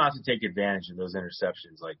for them not to take advantage of those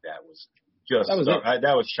interceptions like that was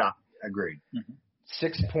that was shocking. Agreed.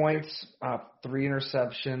 6 points, 3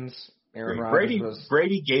 interceptions. Aaron Rodgers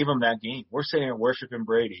Brady gave him that game. We're sitting here worshiping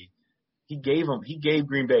Brady. He gave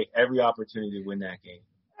Green Bay every opportunity to win that game.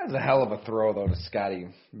 That was a hell of a throw, though, to Scotty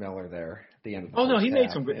Miller there at the end of the first he half, made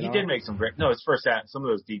some. He did make some great. No, his first half. Some of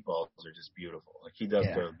those deep balls are just beautiful. Like he does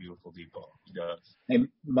throw a beautiful deep ball. He does. Hey,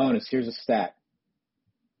 Monas, here's a stat.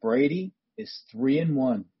 Brady is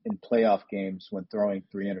 3-1 in playoff games when throwing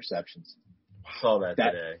 3 interceptions. I saw that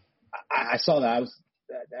today. I saw that. I was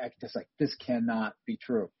just like, this cannot be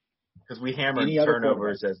true. Because we hammered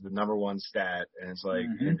turnovers as the number one stat, and it's like,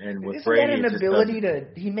 and with Isn't Brady, that an ability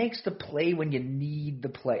he makes the play when you need the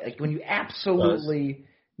play, like when you absolutely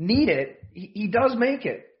need it, he does make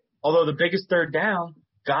it. Although the biggest third down,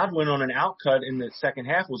 Godwin on an outcut in the second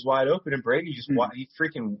half was wide open, and Brady he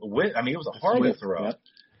freaking whipped. I mean, it was a horrible throw. Yep.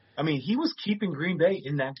 I mean, he was keeping Green Bay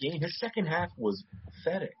in that game. His second half was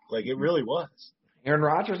pathetic. Like it really was. Aaron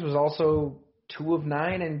Rodgers was also 2 of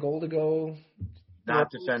 9 in goal to go.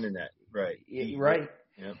 Not defending that. Right. Right.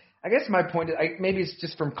 Yep. I guess my point is, maybe it's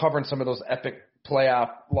just from covering some of those epic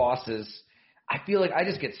playoff losses. I feel like I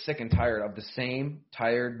just get sick and tired of the same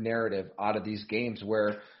tired narrative out of these games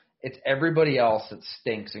where it's everybody else that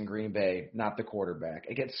stinks in Green Bay, not the quarterback.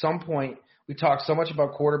 Like at some point, we talk so much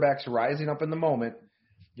about quarterbacks rising up in the moment.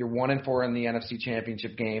 You're 1-4 in the NFC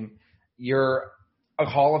Championship game. You're a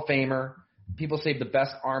Hall of Famer. People say the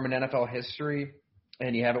best arm in NFL history,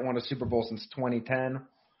 and you haven't won a Super Bowl since 2010.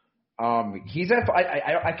 I'm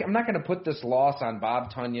not going to put this loss on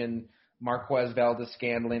Bob Tunyon, Marquez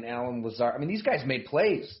Valdes-Scantling, Alan Lazard. I mean, these guys made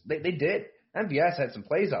plays. They did. MVS had some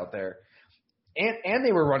plays out there. And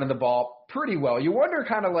they were running the ball pretty well. You wonder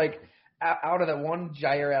kind of like out of that one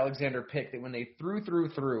Jair Alexander pick that when they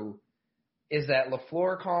threw, is that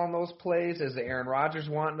LaFleur calling those plays? Is it Aaron Rodgers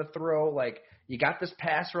wanting to throw? Like, you got this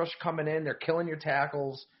pass rush coming in. They're killing your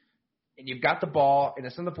tackles. And you've got the ball, and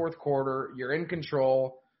it's in the fourth quarter. You're in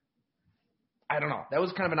control. I don't know. That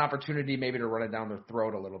was kind of an opportunity maybe to run it down their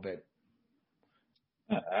throat a little bit.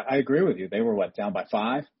 I agree with you. They were, down by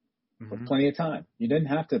 5? With plenty of time. You didn't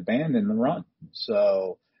have to abandon the run.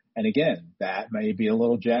 So, and again, that may be a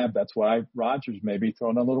little jab. That's why Rodgers may be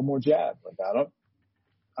throwing a little more jab. Like,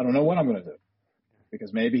 I don't know what I'm going to do.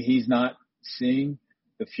 Because maybe he's not seeing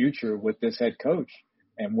the future with this head coach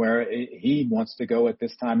and where he wants to go at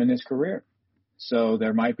this time in his career. So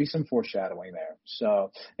there might be some foreshadowing there.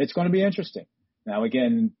 So it's going to be interesting. Now,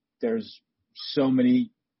 again, there's so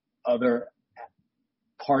many other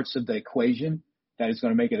parts of the equation that is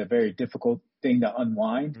going to make it a very difficult thing to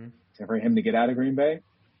unwind for him to get out of Green Bay.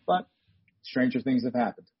 But stranger things have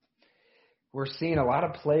happened. We're seeing a lot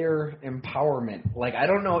of player empowerment. Like, I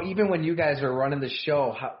don't know, even when you guys are running the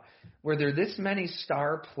show, were there this many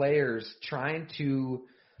star players trying to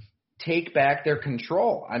take back their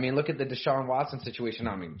control? I mean, look at the Deshaun Watson situation.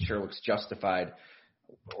 I mean, sure looks justified.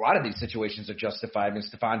 A lot of these situations are justified. I mean,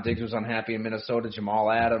 Stephon Diggs was unhappy in Minnesota.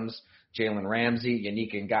 Jamal Adams, Jalen Ramsey,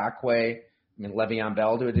 Yannick Ngakoue. I mean, Le'Veon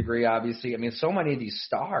Bell to a degree, obviously. I mean, so many of these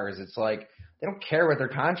stars, it's like they don't care what their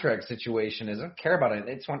contract situation is. They don't care about it.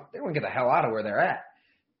 They want to get the hell out of where they're at.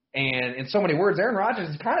 And in so many words, Aaron Rodgers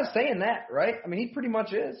is kind of saying that, right? I mean, he pretty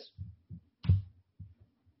much is.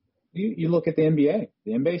 You look at the NBA.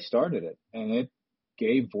 The NBA started it, and it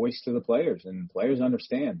gave voice to the players, and players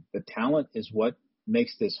understand the talent is what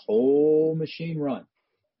makes this whole machine run.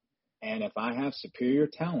 And if I have superior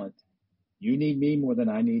talent, you need me more than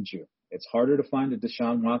I need you. It's harder to find a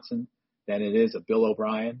Deshaun Watson than it is a Bill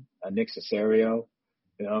O'Brien, a Nick Caserio,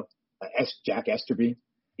 Jack Esterby,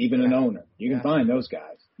 even an owner. You can find those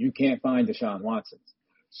guys. You can't find Deshaun Watson's.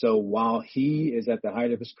 So while he is at the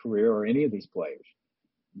height of his career, or any of these players,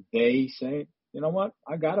 they say, you know what?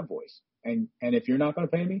 I got a voice. And if you're not going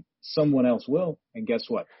to pay me, someone else will. And guess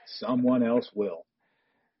what? Someone else will.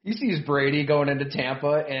 You see Brady going into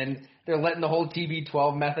Tampa, and they're letting the whole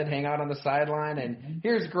TB12 method hang out on the sideline. And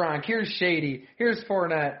here's Gronk, here's Shady, here's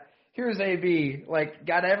Fournette, here's AB. Like,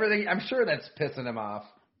 got everything. I'm sure that's pissing him off.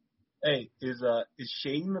 Hey, is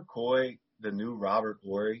Shady McCoy the new Robert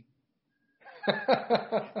Horry?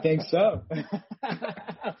 Think so.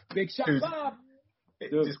 Big shot, Bob.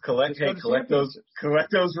 Just collect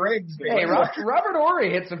those rings. Hey, Robert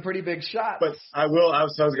Horry hit some pretty big shots. But I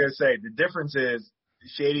was going to say, the difference is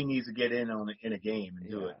Shady needs to get in a game and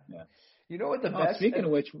do it. Yeah. You know what the best? Speaking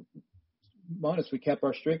of which, Monas, we kept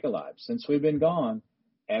our streak alive. Since we've been gone,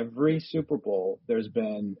 every Super Bowl, there's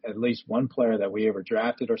been at least one player that we ever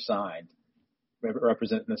drafted or signed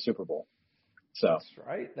representing the Super Bowl. So that's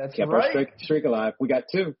right. That's kept right. our streak alive. We got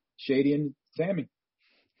two, Shady and Sammy.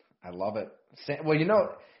 I love it. Well, you know,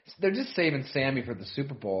 they're just saving Sammy for the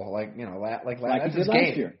Super Bowl. That's his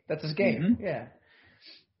game. Year. That's his game. Mm-hmm. Yeah.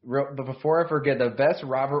 But before I forget, the best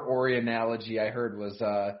Robert Horry analogy I heard was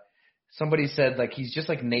somebody said he's just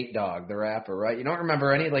like Nate Dogg, the rapper, right? You don't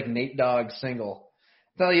remember any Nate Dogg single.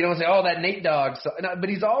 So you don't say, oh, that Nate Dogg. So, no, but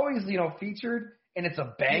he's always featured, and it's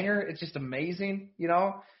a banger. It's just amazing.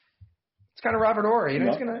 It's kind of Robert Horry.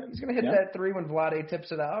 He's gonna hit that three when Vlade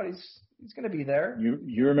tips it out. He's gonna be there.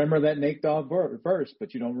 You remember that Nate Dogg verse,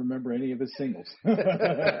 but you don't remember any of his singles.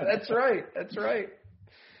 That's right.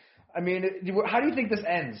 I mean, how do you think this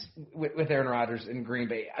ends with Aaron Rodgers in Green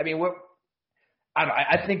Bay? I mean,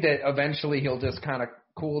 I think that eventually he'll just kind of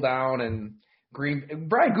cool down, and Brian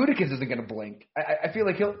Gutekunst isn't going to blink. I feel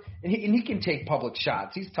like he can take public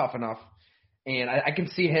shots. He's tough enough, and I can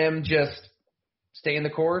see him just staying the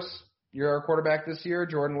course. You're our quarterback this year.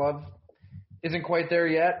 Jordan Love isn't quite there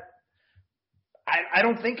yet. I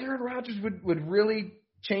don't think Aaron Rodgers would really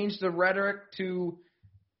change the rhetoric to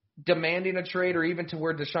demanding a trade, or even to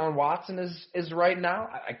where Deshaun Watson is right now.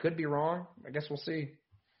 I could be wrong. I guess we'll see.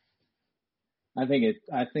 I think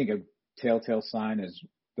a telltale sign is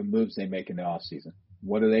the moves they make in the offseason.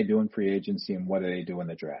 What do they do in free agency, and what do they do in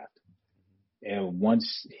the draft? And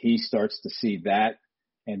once he starts to see that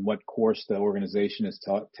and what course the organization is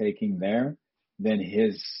taking there, then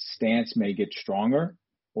his stance may get stronger,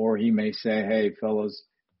 or he may say, hey, fellas,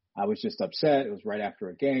 I was just upset. It was right after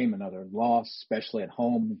a game, another loss, especially at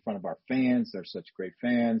home in front of our fans. They're such great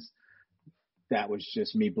fans. That was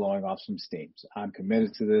just me blowing off some steam. I'm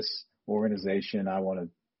committed to this organization. I want to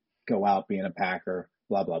go out being a Packer,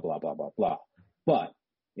 blah, blah, blah, blah, blah, blah. But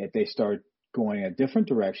if they start going a different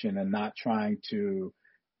direction and not trying to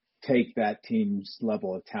take that team's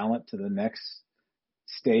level of talent to the next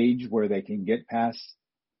stage where they can get past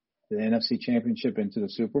the NFC Championship into the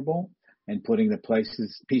Super Bowl, and putting the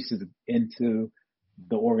pieces into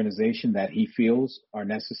the organization that he feels are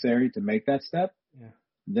necessary to make that step,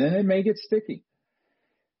 then it may get sticky.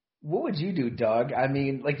 What would you do, Doug? I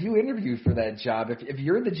mean, you interviewed for that job. If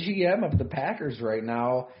you're the GM of the Packers right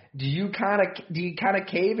now, do you kind of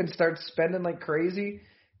cave and start spending like crazy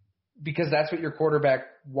because that's what your quarterback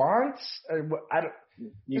wants?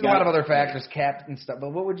 There's a lot of other factors, cap and stuff.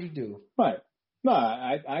 But what would you do? Right. No,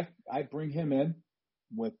 I bring him in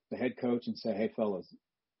with the head coach and say, hey, fellas,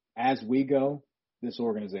 as we go, this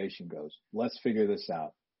organization goes. Let's figure this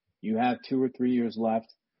out. You have 2 or 3 years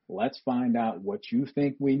left. Let's find out what you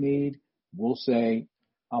think we need. We'll say,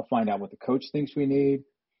 I'll find out what the coach thinks we need.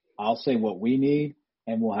 I'll say what we need,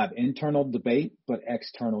 and we'll have internal debate, but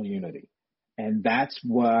external unity. And that's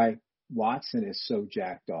why Watson is so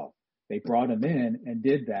jacked off. They brought him in and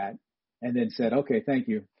did that, and then said, okay, thank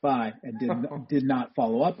you, bye, and did not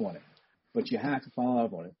follow up on it. But you have to follow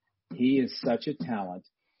up on it. He is such a talent.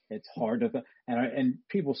 It's hard to – and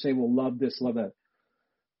people say, well, love this, love that.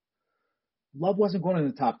 Love wasn't going in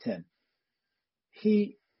the top 10.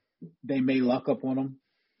 They may luck up on him,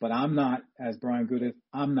 but I'm not, as Brian Gutekunst,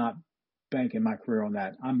 I'm not banking my career on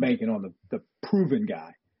that. I'm banking on the proven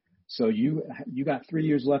guy. So you got 3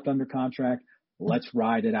 years left under contract. Let's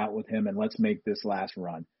ride it out with him, and let's make this last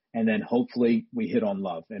run. And then hopefully we hit on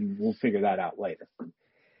Love, and we'll figure that out later.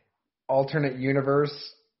 Alternate universe,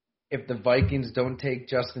 if the Vikings don't take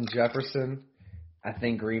Justin Jefferson, I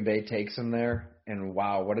think Green Bay takes him there. And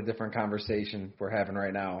wow, what a different conversation we're having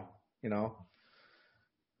right now, you know?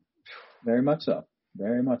 Very much so.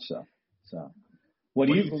 Very much so. So what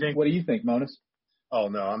do you think, Monas? Oh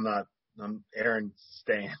no, I'm Aaron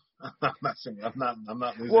staying. I'm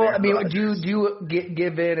not losing. Well, I mean, do you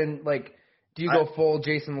give in and do you go full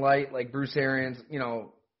Jason Light, like Bruce Arians,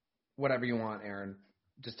 whatever you want, Aaron?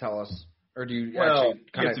 Just tell us. Or do you actually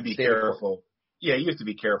kind of have to be careful? Yeah, you have to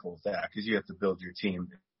be careful with that because you have to build your team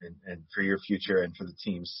and for your future and for the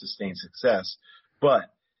team's sustained success. But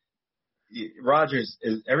Rodgers,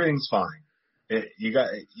 everything's fine.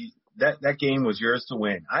 That game was yours to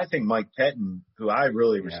win. I think Mike Pettin, who I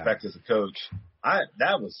really respect as a coach,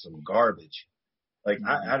 that was some garbage.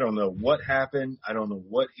 I don't know what happened. I don't know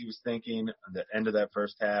what he was thinking at the end of that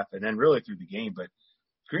first half and then really through the game. But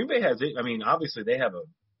Green Bay has it. I mean, obviously they have a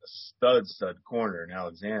stud corner in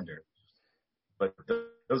Alexander. But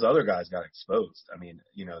those other guys got exposed. I mean,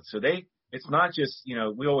 so it's not just,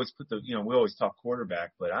 we always we always talk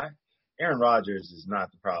quarterback, but Aaron Rodgers is not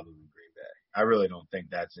the problem in Green Bay. I really don't think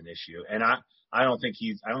that's an issue. And I don't think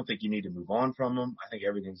you need to move on from him. I think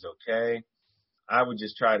everything's okay. I would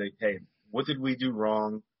just try to, hey, what did we do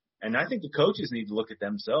wrong? And I think the coaches need to look at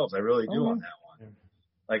themselves. I really do on that one.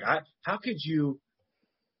 Like, how could you,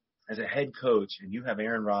 as a head coach, and you have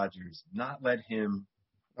Aaron Rodgers, not let him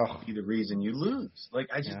be the reason you lose? Like,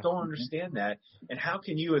 I just don't understand that. And how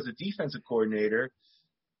can you, as a defensive coordinator,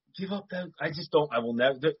 give up that? I will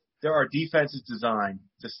never. There are defenses designed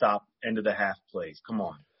to stop end of the half plays. Come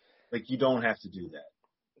on. Like, you don't have to do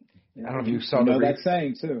that. I don't know if you saw that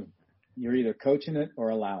saying, too. You're either coaching it or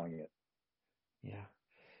allowing it. Yeah.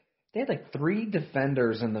 They had like 3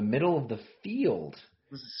 defenders in the middle of the field.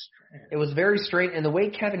 It was very straight. And the way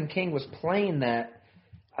Kevin King was playing that,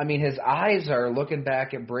 I mean, his eyes are looking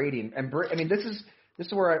back at Brady. And I mean, this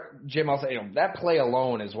is where, Jim, I'll say, that play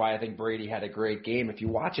alone is why I think Brady had a great game. If you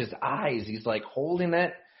watch his eyes, he's like holding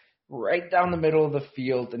it right down the middle of the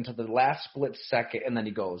field into the last split second, and then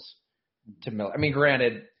he goes to Miller. I mean,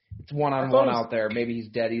 granted, it's one-on-one out there. Maybe he's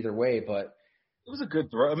dead either way, but it was a good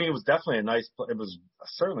throw. I mean, it was definitely a nice play. It was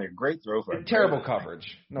certainly a great throw for him. Terrible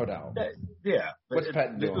coverage, no doubt. Yeah. What's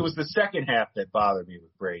Patton doing? It was the second half that bothered me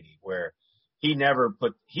with Brady, where he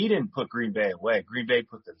didn't put Green Bay away. Green Bay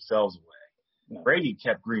put themselves away. Yeah. Brady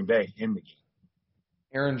kept Green Bay in the game.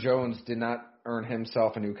 Aaron Jones did not earn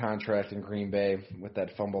himself a new contract in Green Bay with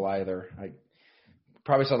that fumble either. I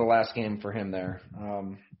probably saw the last game for him there.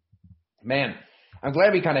 Man, I'm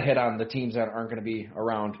glad we kind of hit on the teams that aren't going to be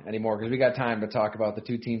around anymore, because we got time to talk about the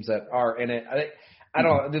 2 teams that are in it. I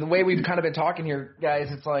don't know. The way we've kind of been talking here, guys,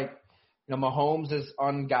 it's like, Mahomes is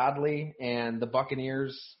ungodly, and the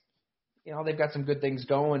Buccaneers, they've got some good things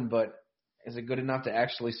going, but is it good enough to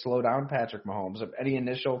actually slow down Patrick Mahomes? Any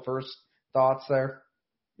initial first thoughts there?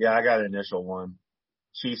 Yeah, I got an initial one.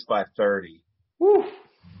 Chiefs by 30. Woo.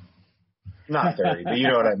 Not 30, but you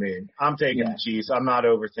know what I mean. I'm taking the Chiefs. I'm not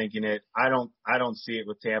overthinking it. I don't see it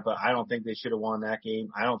with Tampa. I don't think they should have won that game.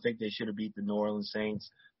 I don't think they should have beat the New Orleans Saints.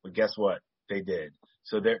 But guess what? They did.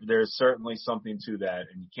 So there's certainly something to that,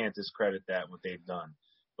 and you can't discredit that, what they've done.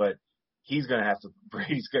 But Brady's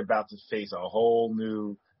about to face a whole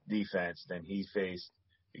new defense than he faced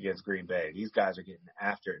against Green Bay. These guys are getting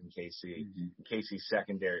after it in KC. Mm-hmm. KC's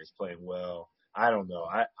secondary is playing well. I don't know.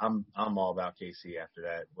 I'm all about KC after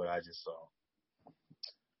that, what I just saw.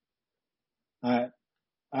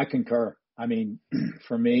 I concur. I mean,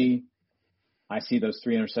 for me, I see those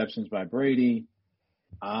 3 interceptions by Brady.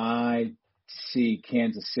 I see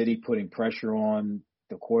Kansas City putting pressure on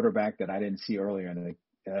the quarterback that I didn't see earlier in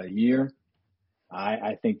the year.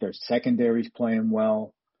 I think their secondary's playing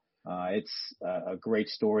well. It's a great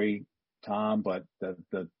story, Tom, but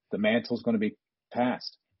the mantle's going to be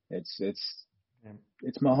passed. It's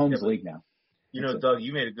Mahomes' league now. Doug,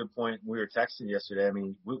 you made a good point. We were texting yesterday. I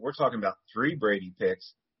mean, we're talking about 3 Brady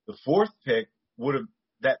picks. The 4th pick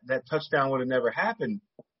that touchdown would have never happened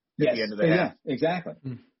at the end of the half. Yeah, exactly.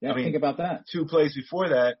 Yeah, think about that. 2 plays before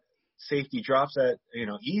that, safety drops that,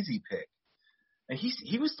 easy pick. And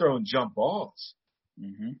he was throwing jump balls.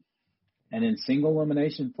 Mm-hmm. And in single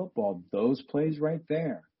elimination football, those plays right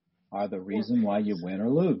there are the reason why you win or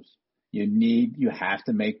lose. You have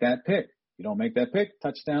to make that pick. You don't make that pick,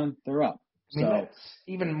 touchdown, they're up. I mean, that's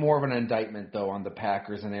even more of an indictment, though, on the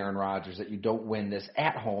Packers and Aaron Rodgers, that you don't win this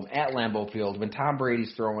at home, at Lambeau Field, when Tom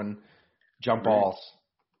Brady's throwing jump balls.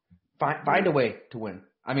 Find a way to win.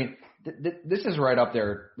 I mean, this is right up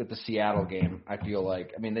there with the Seattle game, I feel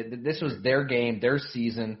like. I mean, this was their game, their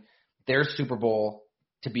season, their Super Bowl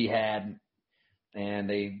to be had, and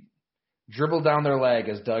they dribbled down their leg,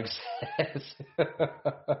 as Doug says.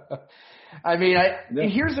 I mean,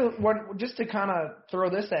 here's one just to kind of throw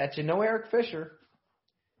this at you. No Eric Fisher.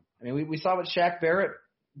 I mean, we saw what Shaq Barrett,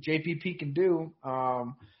 JPP can do. I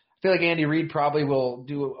feel like Andy Reid probably will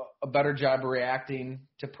do a better job of reacting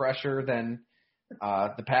to pressure than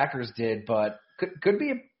the Packers did, but could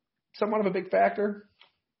be somewhat of a big factor.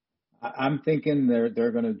 I'm thinking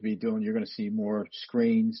they're going to be doing. You're going to see more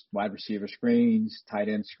screens, wide receiver screens, tight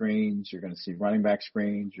end screens. You're going to see running back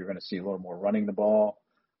screens. You're going to see a little more running the ball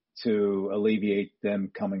to alleviate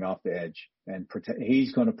them coming off the edge and protect.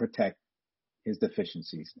 He's going to protect his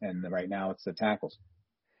deficiencies, and right now it's the tackles.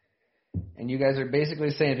 And you guys are basically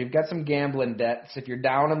saying if you've got some gambling debts, if you're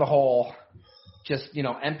down in the hole, just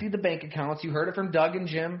empty the bank accounts. You heard it from Doug and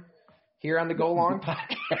Jim here on the Go Long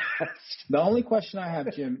podcast. The only question I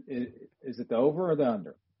have, Jim, is it the over or the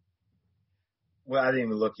under? Well, I didn't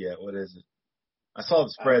even look yet. What is it? I saw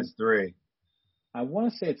the spread's 3. I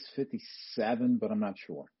want to say it's 57, but I'm not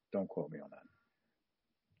sure. Don't quote me on that.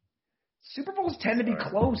 Super Bowls tend to be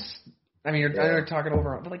close. I mean, you're talking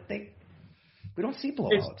over, but like we don't see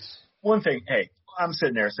blowouts. One thing, hey, I'm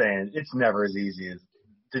sitting there saying it's never as easy as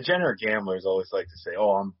degenerate gamblers always like to say,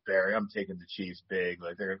 "Oh, I'm taking the Chiefs big,"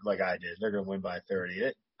 like I did. They're going to win by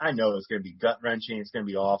 30. I know it's going to be gut wrenching. It's going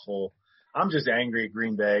to be awful. I'm just angry at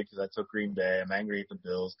Green Bay because I took Green Bay. I'm angry at the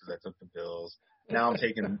Bills because I took the Bills. Now I'm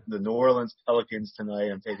taking the New Orleans Pelicans tonight.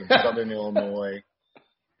 I'm taking Southern Illinois.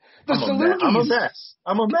 I'm a mess.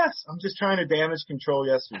 I'm just trying to damage control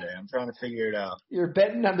yesterday. I'm trying to figure it out. You're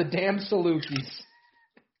betting on the damn Salukis.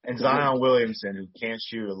 And Zion Williamson, who can't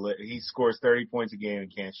shoot he scores 30 points a game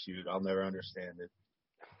and can't shoot. I'll never understand it.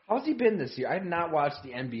 How's he been this year? I have not watched the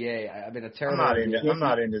NBA. I've been a terrible. I'm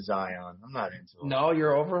not into Zion. I'm not into him. No,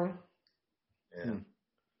 you're over him? Yeah.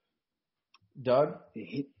 Doug?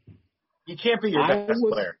 He can't be your best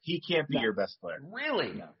player. He can't be your best player.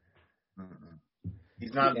 Really? No.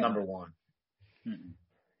 He's not number one.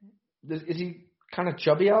 Is he kind of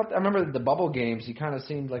chubby out? I remember the bubble games. He kind of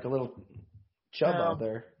seemed like a little chub out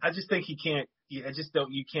there. I just think he can't. He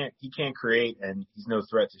can't create, and he's no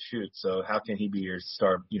threat to shoot. So how can he be your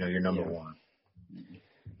star? Your number one.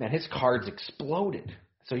 Man, his cards exploded.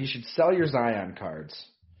 So you should sell your Zion cards.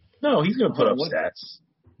 No, he's going to put up stats.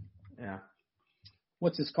 Yeah.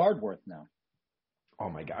 What's his card worth now? Oh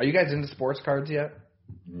my God! Are you guys into sports cards yet?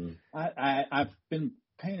 I've been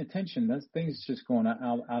paying attention. That thing's just going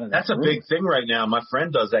out of. That's a big thing right now. My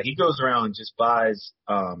friend does that. He goes around and just buys.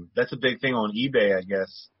 That's a big thing on eBay, I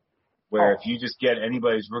guess. Where if you just get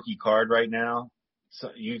anybody's rookie card right now, so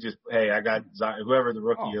you just I got Zion, whoever the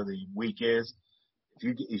rookie of the week is.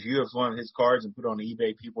 If you have one of his cards and put it on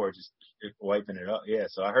eBay, people are just wiping it up. Yeah,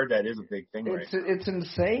 so I heard that is a big thing right now. It's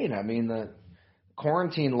insane. I mean, the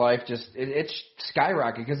quarantine life it's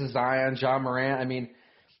skyrocketed because of Zion, John Morant. I mean,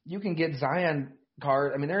 you can get Zion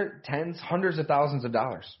card. I mean, they're tens, hundreds of thousands of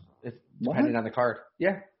dollars depending on the card.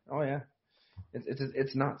 Yeah. Oh yeah.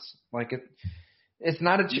 It's nuts. Like it's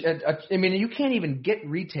not I mean, you can't even get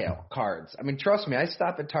retail cards. I mean, trust me, I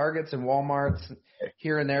stop at Targets and Walmarts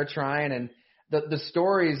here and there trying, and the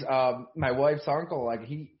stories of my wife's uncle, like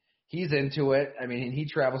he's into it. I mean, he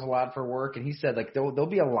travels a lot for work, and he said like there'll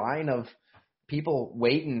be a line of people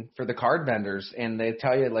waiting for the card vendors, and they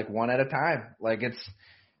tell you like one at a time. Like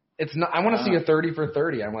it's not. I want to see a 30 for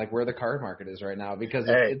 30. I'm like where the card market is right now because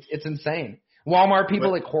it's insane. Walmart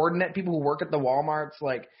people like hoarding it. People who work at the Walmarts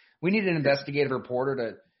like we need an investigative reporter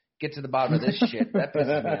to get to the bottom of this shit. That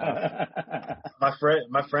pisses me off.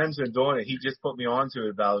 My friend's been doing it. He just put me onto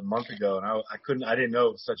it about a month ago, and I didn't know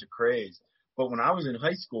it was such a craze. But when I was in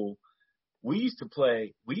high school, we would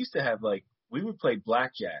play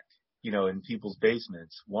blackjack, in people's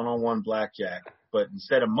basements, one-on-one blackjack. But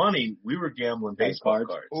instead of money, we were gambling baseball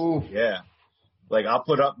cards. Ooh. Yeah. Like I'll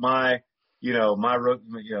put up my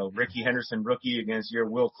Ricky Henderson rookie against your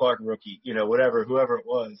Will Clark rookie, whoever it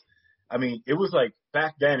was. I mean, it was like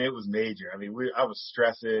back then it was major. I mean, I was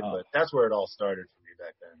stressing, but that's where it all started for me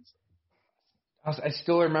back then. So. I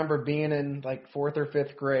still remember being in like 4th or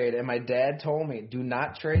 5th grade, and my dad told me, "Do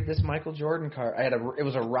not trade this Michael Jordan card." It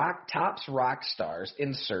was a Topps Rock Stars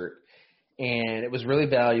insert, and it was really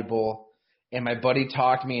valuable. And my buddy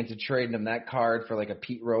talked me into trading him that card for like a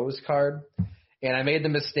Pete Rose card. And I made the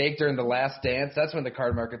mistake during the Last Dance. That's when the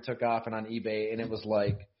card market took off and on eBay, and it was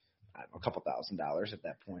like a couple $1,000s at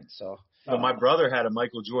that point. So, my brother had a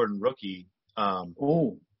Michael Jordan rookie, and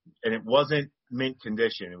it wasn't mint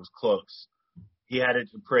condition. It was close. He had it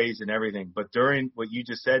appraised and everything. But during what you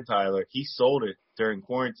just said, Tyler, he sold it during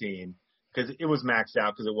quarantine because it was maxed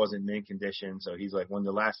out because it wasn't mint condition. So he's like, when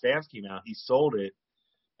the Last Dance came out, he sold it,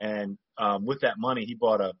 and with that money, he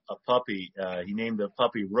bought a puppy. He named the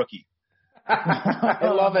puppy Rookie. I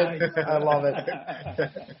love it. I love it.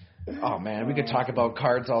 Oh man, we could talk about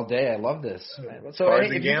cards all day. I love this. So, cards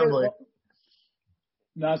and gambling.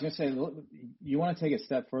 No, I was going to say, you want to take a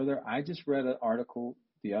step further? I just read an article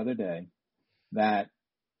the other day that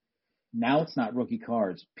now it's not rookie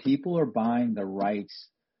cards. People are buying the rights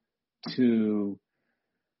to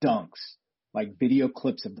dunks, like video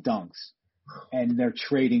clips of dunks, and they're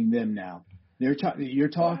trading them now. You're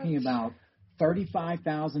talking about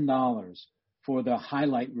 $35,000 for the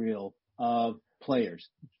highlight reel of players,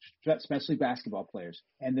 especially basketball players,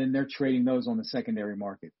 and then they're trading those on the secondary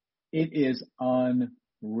market. It is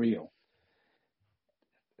unreal.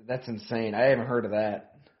 That's insane. I haven't heard of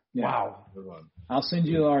that. Yeah. Wow. I'll send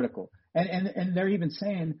you the article. And they're even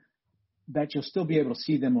saying that you'll still be able to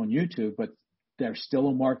see them on YouTube, but there's still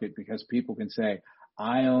a market because people can say,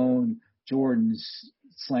 I own Jordan's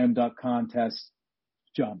slam dunk contest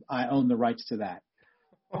jump. I own the rights to that.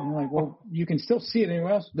 And I'm like, well, you can still see it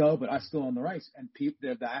anywhere else. No, but I still own the rights. And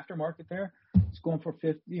the aftermarket there is going for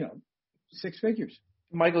 6 figures.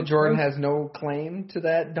 Michael Jordan has no claim to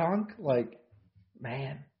that dunk. Like,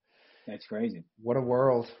 man. That's crazy. What a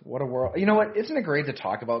world. What a world. You know what? Isn't it great to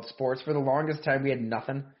talk about sports? For the longest time, we had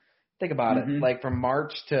nothing. Think about it. Like, from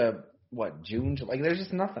March to, June? Like, there's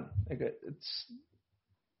just nothing. Like,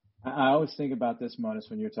 I always think about this, Monis,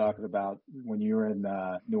 when you're talking about when you were in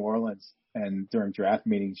New Orleans and during draft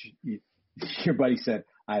meetings, your buddy said,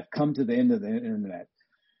 I've come to the end of the internet.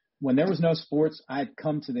 When there was no sports, I'd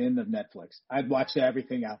come to the end of Netflix. I'd watch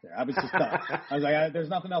everything out there. I was just done. I was like, there's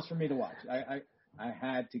nothing else for me to watch. I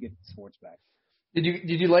had to get sports back. Did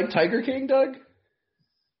you like Tiger King, Doug?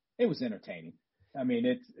 It was entertaining. I mean,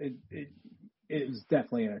 it was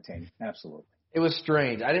definitely entertaining. Absolutely. It was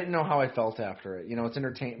strange. I didn't know how I felt after it. You know, it's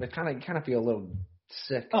entertaining, but kind of feel a little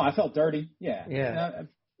sick. Oh, I felt dirty. Yeah. Yeah.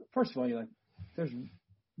 First of all, you're like, there's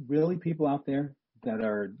really people out there that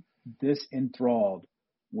are this enthralled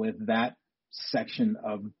with that section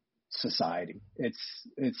of society.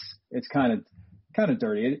 It's kind of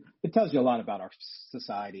dirty. It tells you a lot about our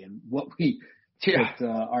society and what we put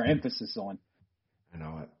our emphasis on. I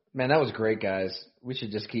know it. Man, that was great, guys. We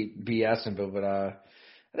should just keep BSing, but I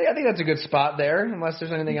think that's a good spot there, unless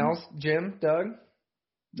there's anything else. Jim, Doug?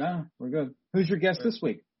 No, we're good. Who's your guest this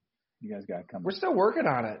week? You guys got coming. We're still working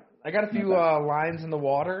on it. I got a few lines in the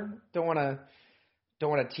water. Don't want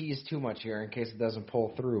to tease too much here in case it doesn't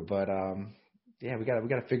pull through, but yeah, we got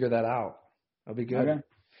to figure that out. That'll be good. Okay.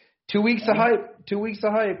 2 weeks of hype. 2 weeks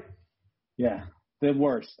of hype. Yeah, the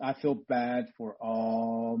worst. I feel bad for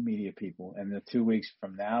all media people, and the 2 weeks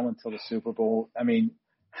from now until the Super Bowl. I mean,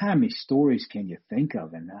 how many stories can you think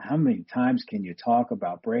of, and how many times can you talk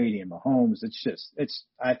about Brady and Mahomes?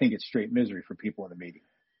 I think it's straight misery for people in the media.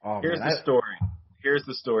 Oh, Here's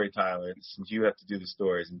the story, Tyler, since you have to do the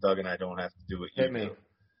stories and Doug and I don't have to do it. Hit me.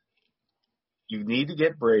 You need to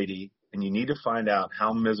get Brady, and you need to find out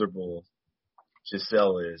how miserable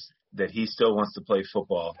Giselle is that he still wants to play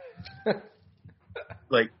football.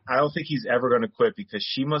 Like, I don't think he's ever going to quit because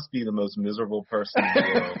she must be the most miserable person in the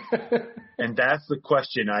world. And that's the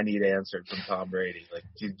question I need answered from Tom Brady. Like,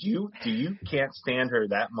 do you can't stand her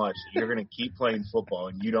that much that you're going to keep playing football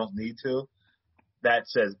and you don't need to? That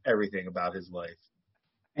says everything about his life.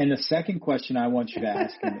 And the second question I want you to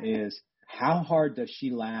ask him is, how hard does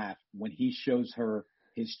she laugh when he shows her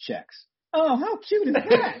his checks? Oh, how cute is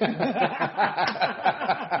that?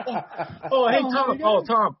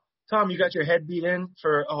 Tom, you got your head beat in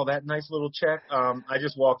for that nice little check. I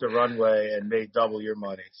just walked a runway and made double your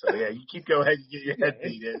money. So yeah, you keep go ahead and get your head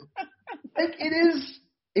beat in. Like,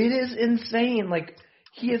 it is insane. Like,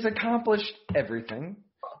 he has accomplished everything.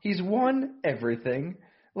 He's won everything.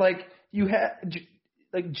 Like,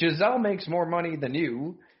 Giselle makes more money than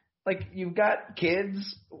you. Like, you've got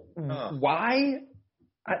kids. Why?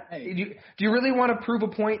 Do you really want to prove a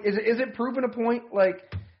point? Is it proving a point? Like,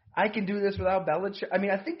 I can do this without Belichick. I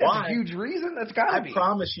mean, I think that's a huge reason. That's got to be. I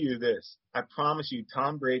promise you this. I promise you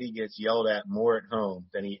Tom Brady gets yelled at more at home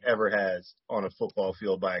than he ever has on a football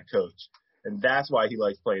field by a coach. And that's why he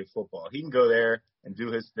likes playing football. He can go there and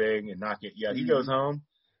do his thing and not get yelled. He goes home.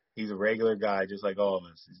 He's a regular guy just like all of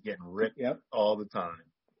us. He's getting ripped all the time.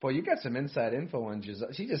 Boy, you got some inside info on Giselle.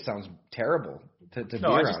 She just sounds terrible to be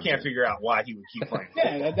around. I just can't figure out why he would keep playing.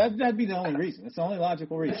 Yeah, that'd be the only reason. It's the only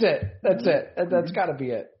logical reason. That's it. That's got to be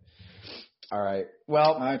it. All right.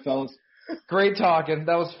 Well, all right, fellas. Great talking.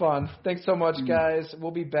 That was fun. Thanks so much, guys.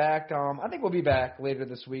 We'll be back. I think we'll be back later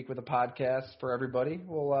this week with a podcast for everybody.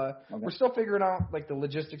 We're still figuring out like the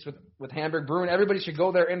logistics with Hamburg Brewing. Everybody should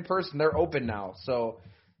go there in person. They're open now, so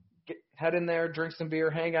head in there, drink some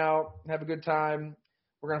beer, hang out, have a good time.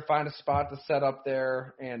 We're going to find a spot to set up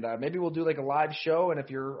there, and maybe we'll do like a live show, and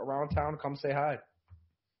if you're around town, come say hi.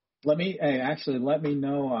 Let me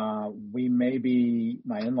know.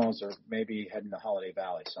 My in-laws are maybe heading to Holiday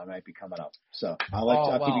Valley, so I might be coming up. So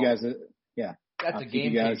I'll keep you guys. That's a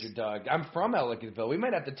game changer, Doug. I'm from Ellicottville. We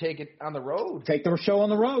might have to take it on the road. Take the show on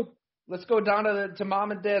the road. Let's go down to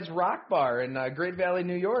Mom and Dad's Rock Bar in Great Valley,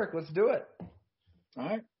 New York. Let's do it. All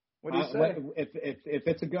right. What do you say? If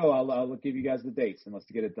it's a go, I'll give you guys the dates and let's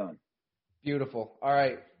get it done. Beautiful. All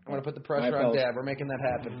right. I'm going to put the pressure on Dad. We're making that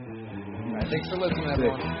happen. All right. Thanks for listening,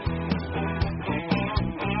 everyone.